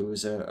Pavel who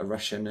was a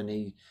Russian, and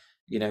he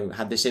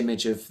had this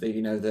image of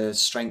the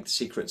strength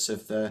secrets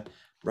of the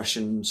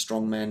Russian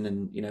strongmen,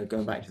 and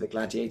going back to the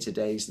gladiator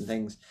days and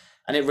things.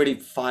 and it really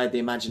fired the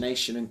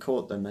imagination and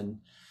caught them. And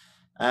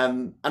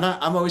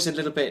I'm always a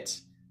little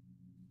bit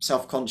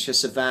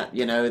self-conscious of that,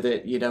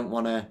 that you don't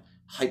want to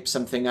hype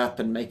something up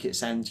and make it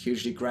sound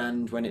hugely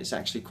grand when it's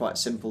actually quite a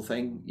simple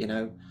thing.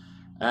 And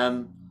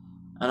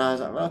I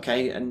was like, well,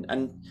 okay, and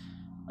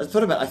I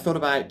thought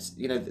about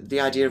the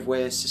idea of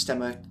where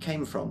Systema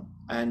came from,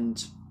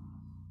 and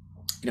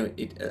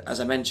as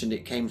I mentioned,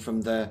 it came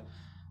from the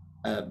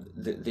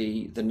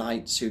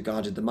knights who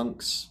guarded the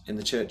monks in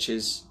the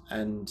churches,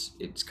 and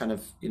it's kind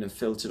of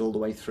filtered all the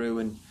way through.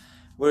 And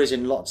whereas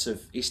in lots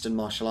of Eastern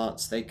martial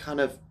arts, they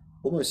kind of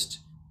almost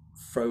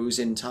froze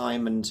in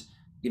time, and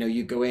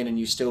you go in and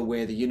you still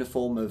wear the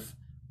uniform of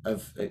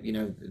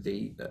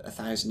the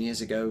 1,000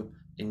 years ago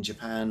in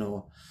Japan,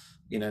 or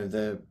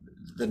the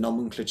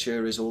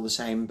nomenclature is all the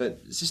same.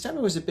 But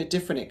Systema was a bit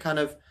different. It kind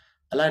of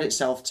allowed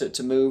itself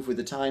to move with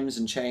the times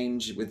and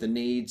change with the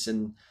needs,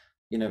 and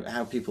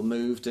how people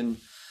moved. And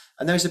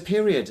there was a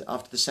period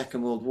after the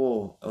Second World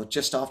War, or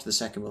just after the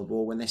Second World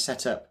War, when they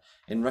set up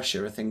in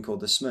Russia a thing called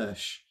the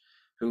Smersh,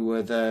 who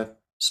were the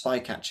spy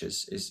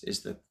catchers,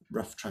 is the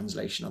rough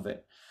translation of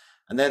it.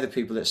 And they're the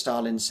people that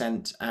Stalin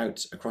sent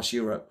out across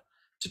Europe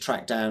to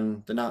track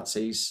down the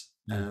Nazis,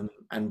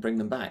 and bring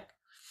them back.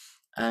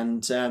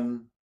 And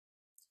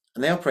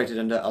they operated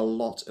under a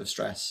lot of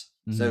stress.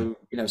 So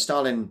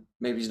Stalin,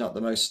 maybe he's not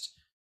the most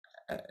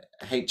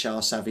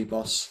HR savvy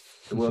boss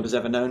the world has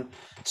ever known.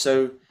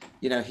 So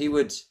he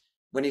would,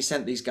 when he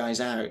sent these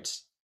guys out,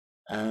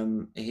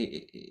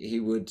 they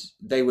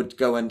would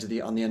go on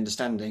the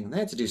understanding they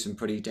had to do some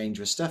pretty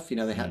dangerous stuff.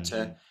 They had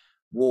to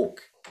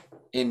walk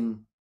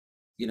in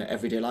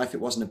everyday life.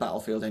 It wasn't a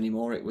battlefield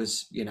anymore. It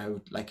was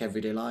like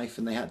everyday life,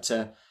 and they had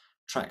to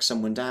track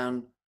someone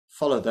down,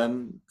 follow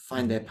them,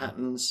 find their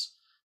patterns,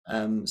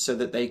 so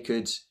that they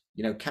could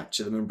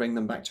capture them and bring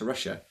them back to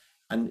Russia.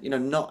 And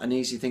not an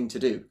easy thing to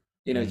do.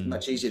 It's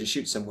much easier to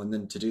shoot someone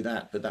than to do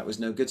that, but that was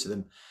no good to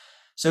them.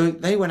 So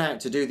they went out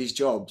to do these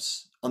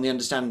jobs on the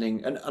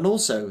understanding, and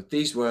also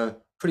these were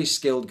pretty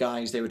skilled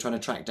guys they were trying to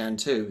track down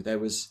too. There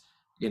was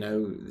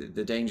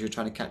the danger of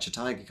trying to catch a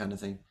tiger kind of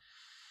thing.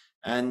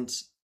 And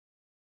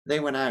they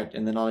went out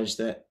in the knowledge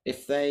that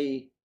if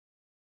they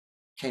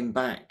came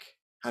back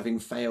having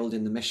failed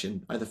in the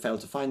mission, either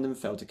failed to find them,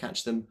 failed to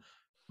catch them,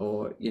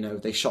 or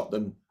they shot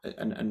them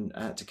and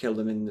had to kill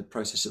them in the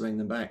process of bringing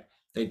them back,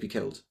 they'd be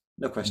killed.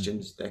 No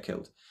questions, they're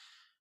killed.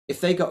 If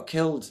they got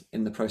killed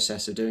in the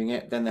process of doing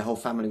it, then their whole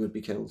family would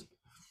be killed.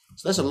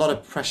 So there's a lot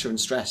of pressure and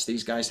stress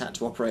these guys had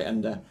to operate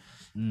under.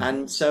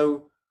 And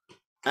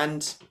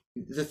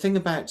the thing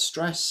about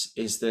stress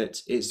is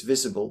that it's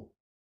visible,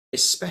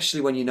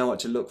 especially when you know what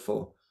to look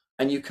for.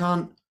 And you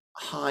can't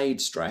hide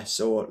stress,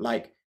 or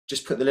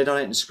just put the lid on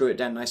it and screw it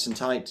down nice and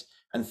tight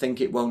and think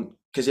it won't,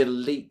 because it'll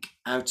leak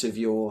out of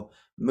your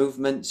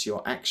movements,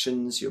 your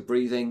actions, your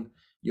breathing,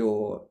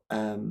 your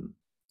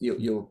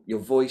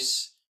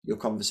voice, your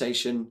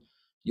conversation,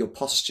 your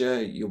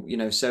posture,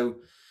 so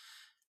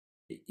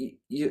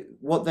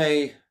what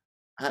they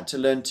had to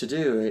learn to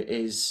do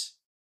is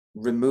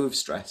remove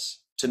stress,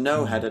 to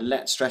know how to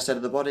let stress out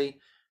of the body,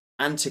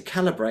 and to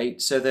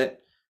calibrate so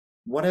that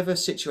whatever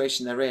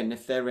situation they're in,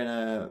 if they're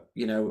in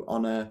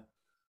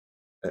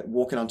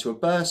walking onto a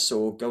bus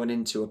or going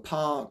into a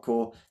park,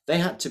 or they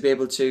had to be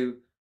able to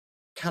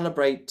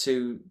calibrate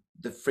to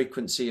the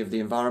frequency of the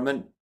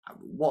environment,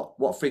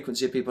 what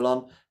frequency are people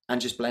on, and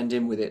just blend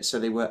in with it so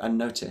they were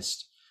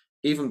unnoticed,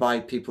 even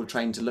by people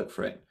trained to look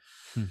for it.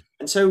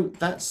 And so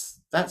that's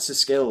a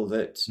skill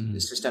that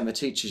Systema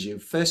teaches you.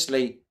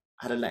 Firstly,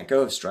 how to let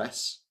go of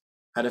stress,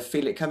 how to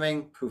feel it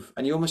coming, poof,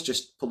 and you almost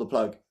just pull the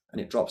plug and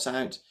it drops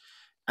out.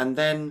 And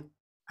then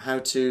how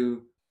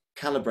to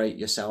calibrate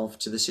yourself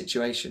to the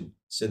situation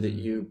so that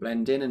you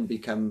blend in and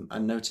become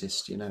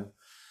unnoticed, and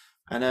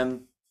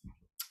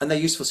they're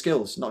useful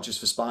skills, not just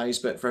for spies,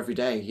 but for every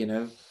day.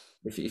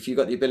 If you've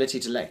got the ability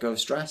to let go of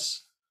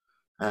stress,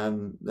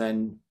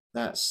 then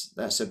that's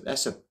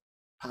a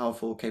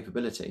powerful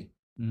capability.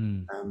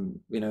 And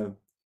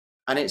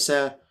it's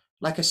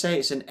like I say,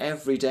 it's an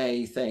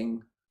everyday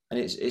thing, and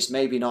it's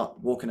maybe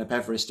not walking up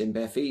Everest in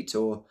bare feet,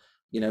 or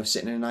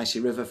sitting in an icy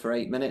river for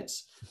 8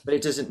 minutes, but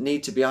it doesn't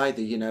need to be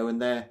either.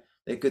 And they're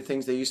good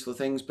things, they're useful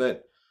things.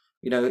 But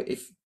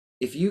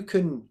if you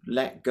can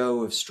let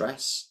go of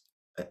stress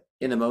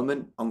in a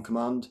moment on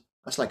command,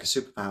 that's like a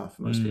superpower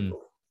for most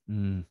people.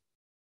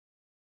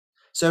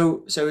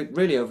 So it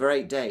really, over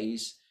 8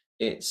 days,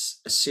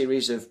 it's a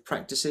series of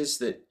practices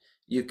that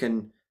you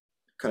can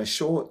kind of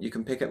short, you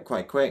can pick up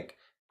quite quick,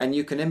 and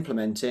you can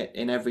implement it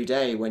in every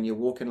day. When you're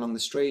walking along the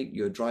street,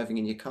 you're driving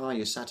in your car,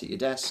 you're sat at your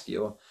desk,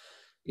 you're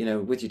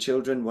with your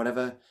children,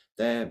 whatever.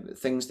 They're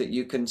things that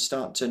you can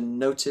start to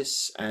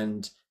notice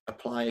and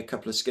apply a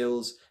couple of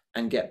skills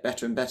and get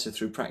better and better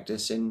through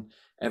practice in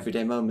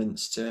everyday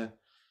moments to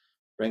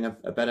bring a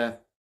better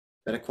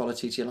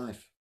quality to your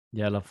life.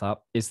 Yeah, I love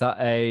that. Is that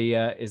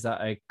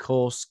a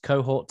course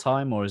cohort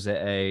time, or is it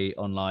a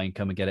online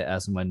come and get it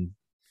as and when?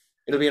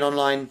 It'll be an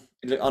online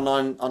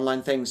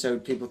thing, so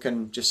people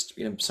can just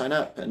sign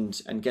up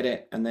and get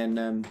it, and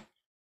then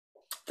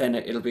then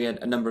it'll be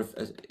a number of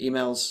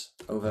emails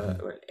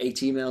over 8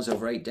 emails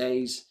over 8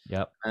 days.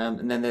 Yep.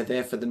 And then they're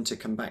there for them to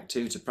come back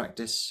to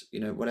practice,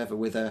 whatever,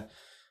 with a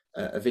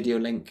video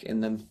link in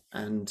them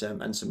and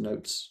some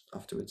notes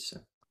afterwards.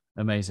 So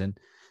amazing.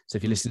 So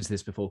if you listen to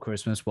this before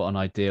Christmas, what an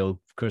ideal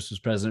Christmas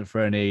present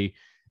for any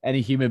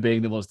human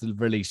being that wants to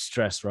release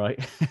stress, right?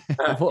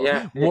 What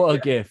a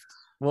gift.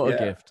 What a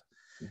gift.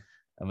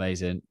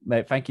 Amazing.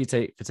 Mate, thank you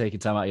for taking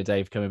time out of your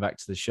day for coming back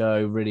to the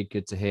show. Really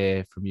good to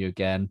hear from you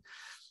again.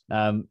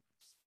 I'll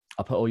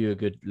put all your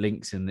good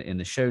links in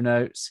the show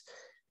notes.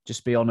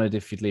 Just be honored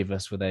if you'd leave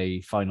us with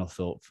a final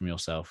thought from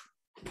yourself.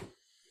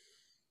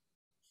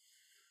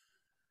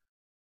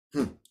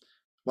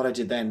 What I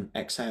did then,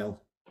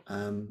 exhale.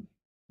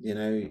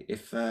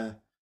 If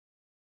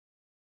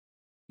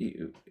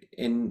you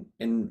in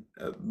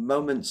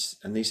moments,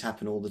 and these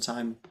happen all the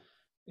time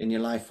in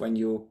your life, when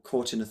you're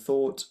caught in a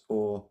thought,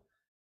 or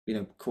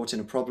caught in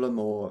a problem,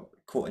 or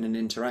caught in an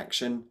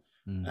interaction,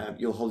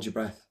 you'll hold your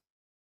breath.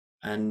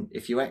 And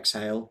if you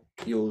exhale,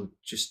 you'll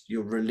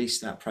release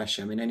that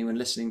pressure. I mean, anyone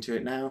listening to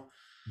it now,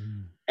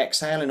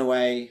 exhale in a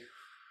way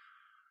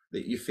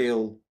that you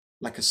feel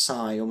like a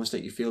sigh, almost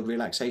like you feel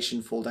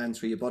relaxation fall down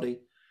through your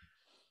body.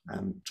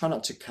 Try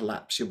not to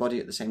collapse your body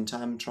at the same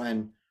time. Try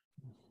and,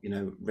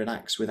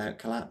 relax without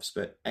collapse,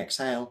 but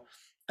exhale.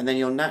 And then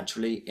you'll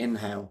naturally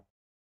inhale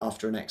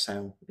after an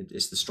exhale.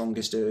 It's the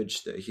strongest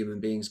urge that a human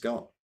being's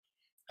got.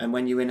 And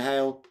when you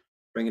inhale,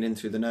 bring it in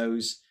through the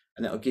nose,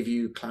 and that'll give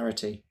you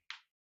clarity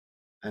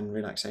and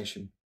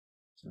relaxation.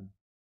 So,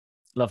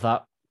 love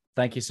that.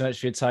 Thank you so much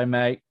for your time,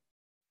 mate.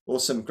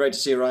 Awesome. Great to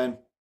see you, Ryan.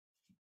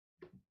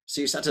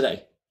 See you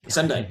Sunday.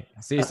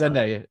 See you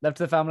Sunday. Love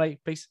to the family.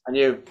 Peace. And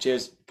you.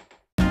 Cheers.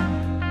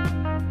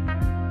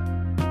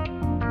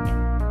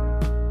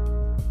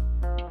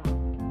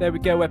 There we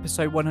go,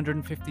 episode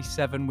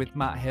 157 with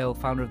Matt Hill,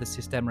 founder of the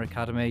Systema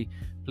Academy.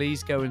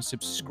 Please go and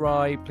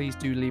subscribe. Please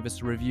do leave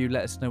us a review.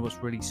 Let us know what's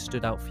really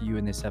stood out for you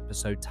in this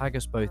episode. Tag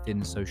us both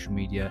in social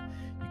media.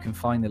 You can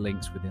find the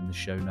links within the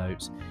show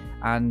notes.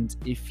 And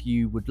if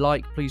you would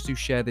like, please do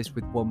share this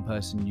with one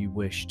person you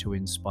wish to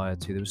inspire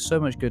to. There was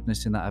so much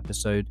goodness in that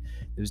episode.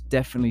 There was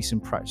definitely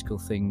some practical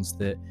things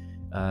that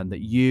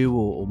you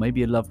or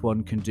maybe a loved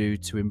one can do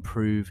to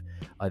improve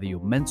either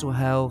your mental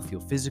health, your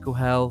physical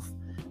health,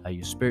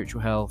 your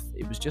spiritual health.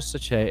 It was just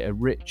such a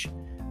rich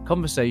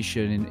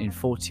conversation in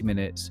 40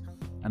 minutes.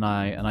 And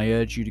I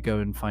urge you to go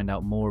and find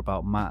out more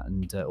about Matt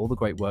and all the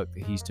great work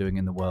that he's doing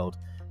in the world,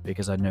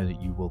 because I know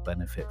that you will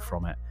benefit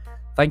from it.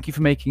 Thank you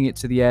for making it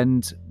to the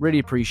end. Really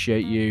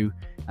appreciate you,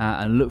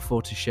 and look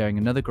forward to sharing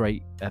another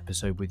great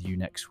episode with you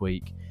next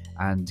week.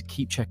 And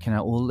keep checking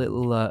out all the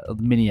little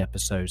mini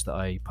episodes that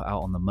I put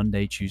out on the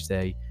Monday,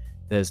 Tuesday,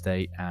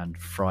 Thursday, and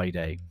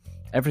Friday.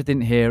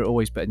 Everything here,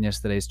 Always Better Than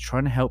Yesterday, is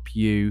trying to help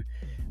you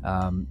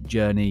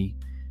journey,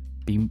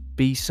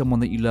 be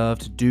someone that you love,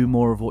 to do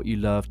more of what you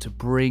love, to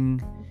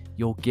bring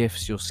your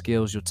gifts, your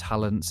skills, your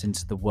talents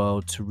into the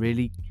world, to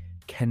really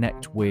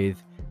connect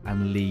with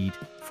and lead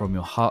from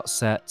your heart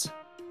set,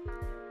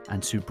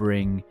 and to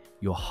bring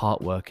your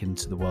heart work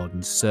into the world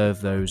and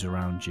serve those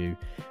around you,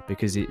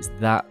 because it's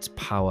that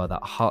power,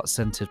 that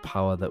heart-centered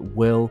power, that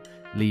will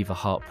leave a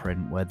heart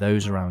print where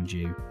those around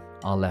you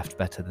are left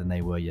better than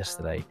they were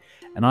yesterday.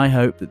 And I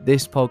hope that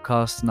this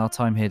podcast and our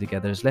time here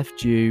together has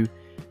left you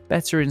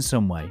better in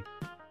some way.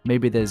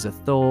 Maybe there's a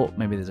thought,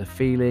 maybe there's a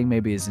feeling,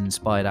 maybe there's an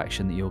inspired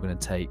action that you're going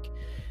to take,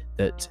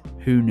 that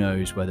who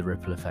knows where the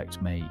ripple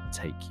effect may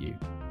take you.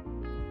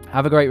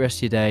 Have a great rest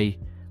of your day.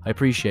 I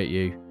appreciate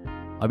you.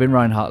 I've been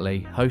Ryan Hartley,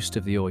 host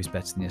of the Always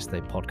Better Than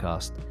Yesterday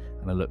podcast,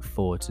 and I look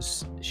forward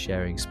to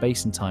sharing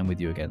space and time with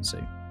you again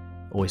soon.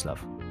 Always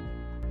love.